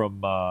Brown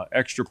from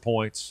Extra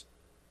Points,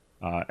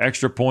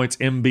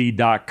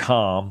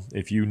 extrapointsmb.com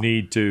if you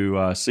need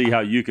to see how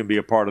you can be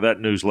a part of that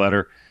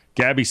newsletter.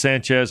 Gabby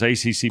Sanchez,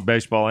 ACC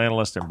baseball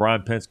analyst, and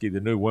Brian Pensky,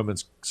 the new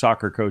women's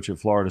soccer coach at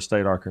Florida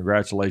State. Our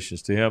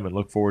congratulations to him and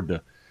look forward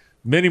to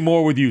many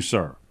more with you,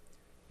 sir.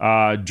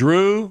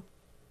 Drew,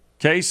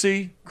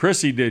 Casey,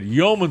 Chrissy did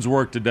yeoman's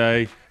work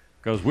today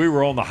because we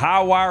were on the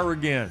high wire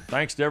again.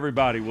 Thanks to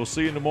everybody. We'll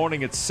see you in the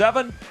morning at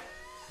 7.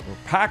 We're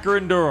Packer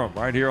and Durham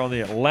right here on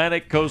the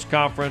Atlantic Coast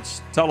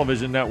Conference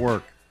Television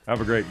Network.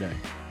 Have a great day.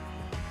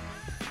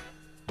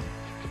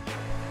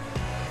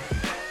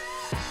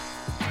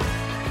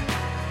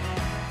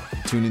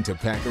 Tune into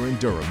Packer and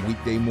Durham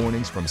weekday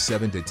mornings from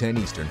 7 to 10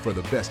 Eastern for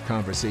the best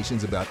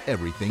conversations about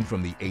everything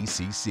from the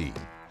ACC.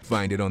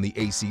 Find it on the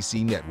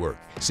ACC Network,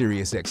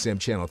 SiriusXM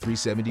Channel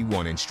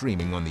 371, and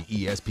streaming on the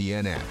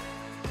ESPN app.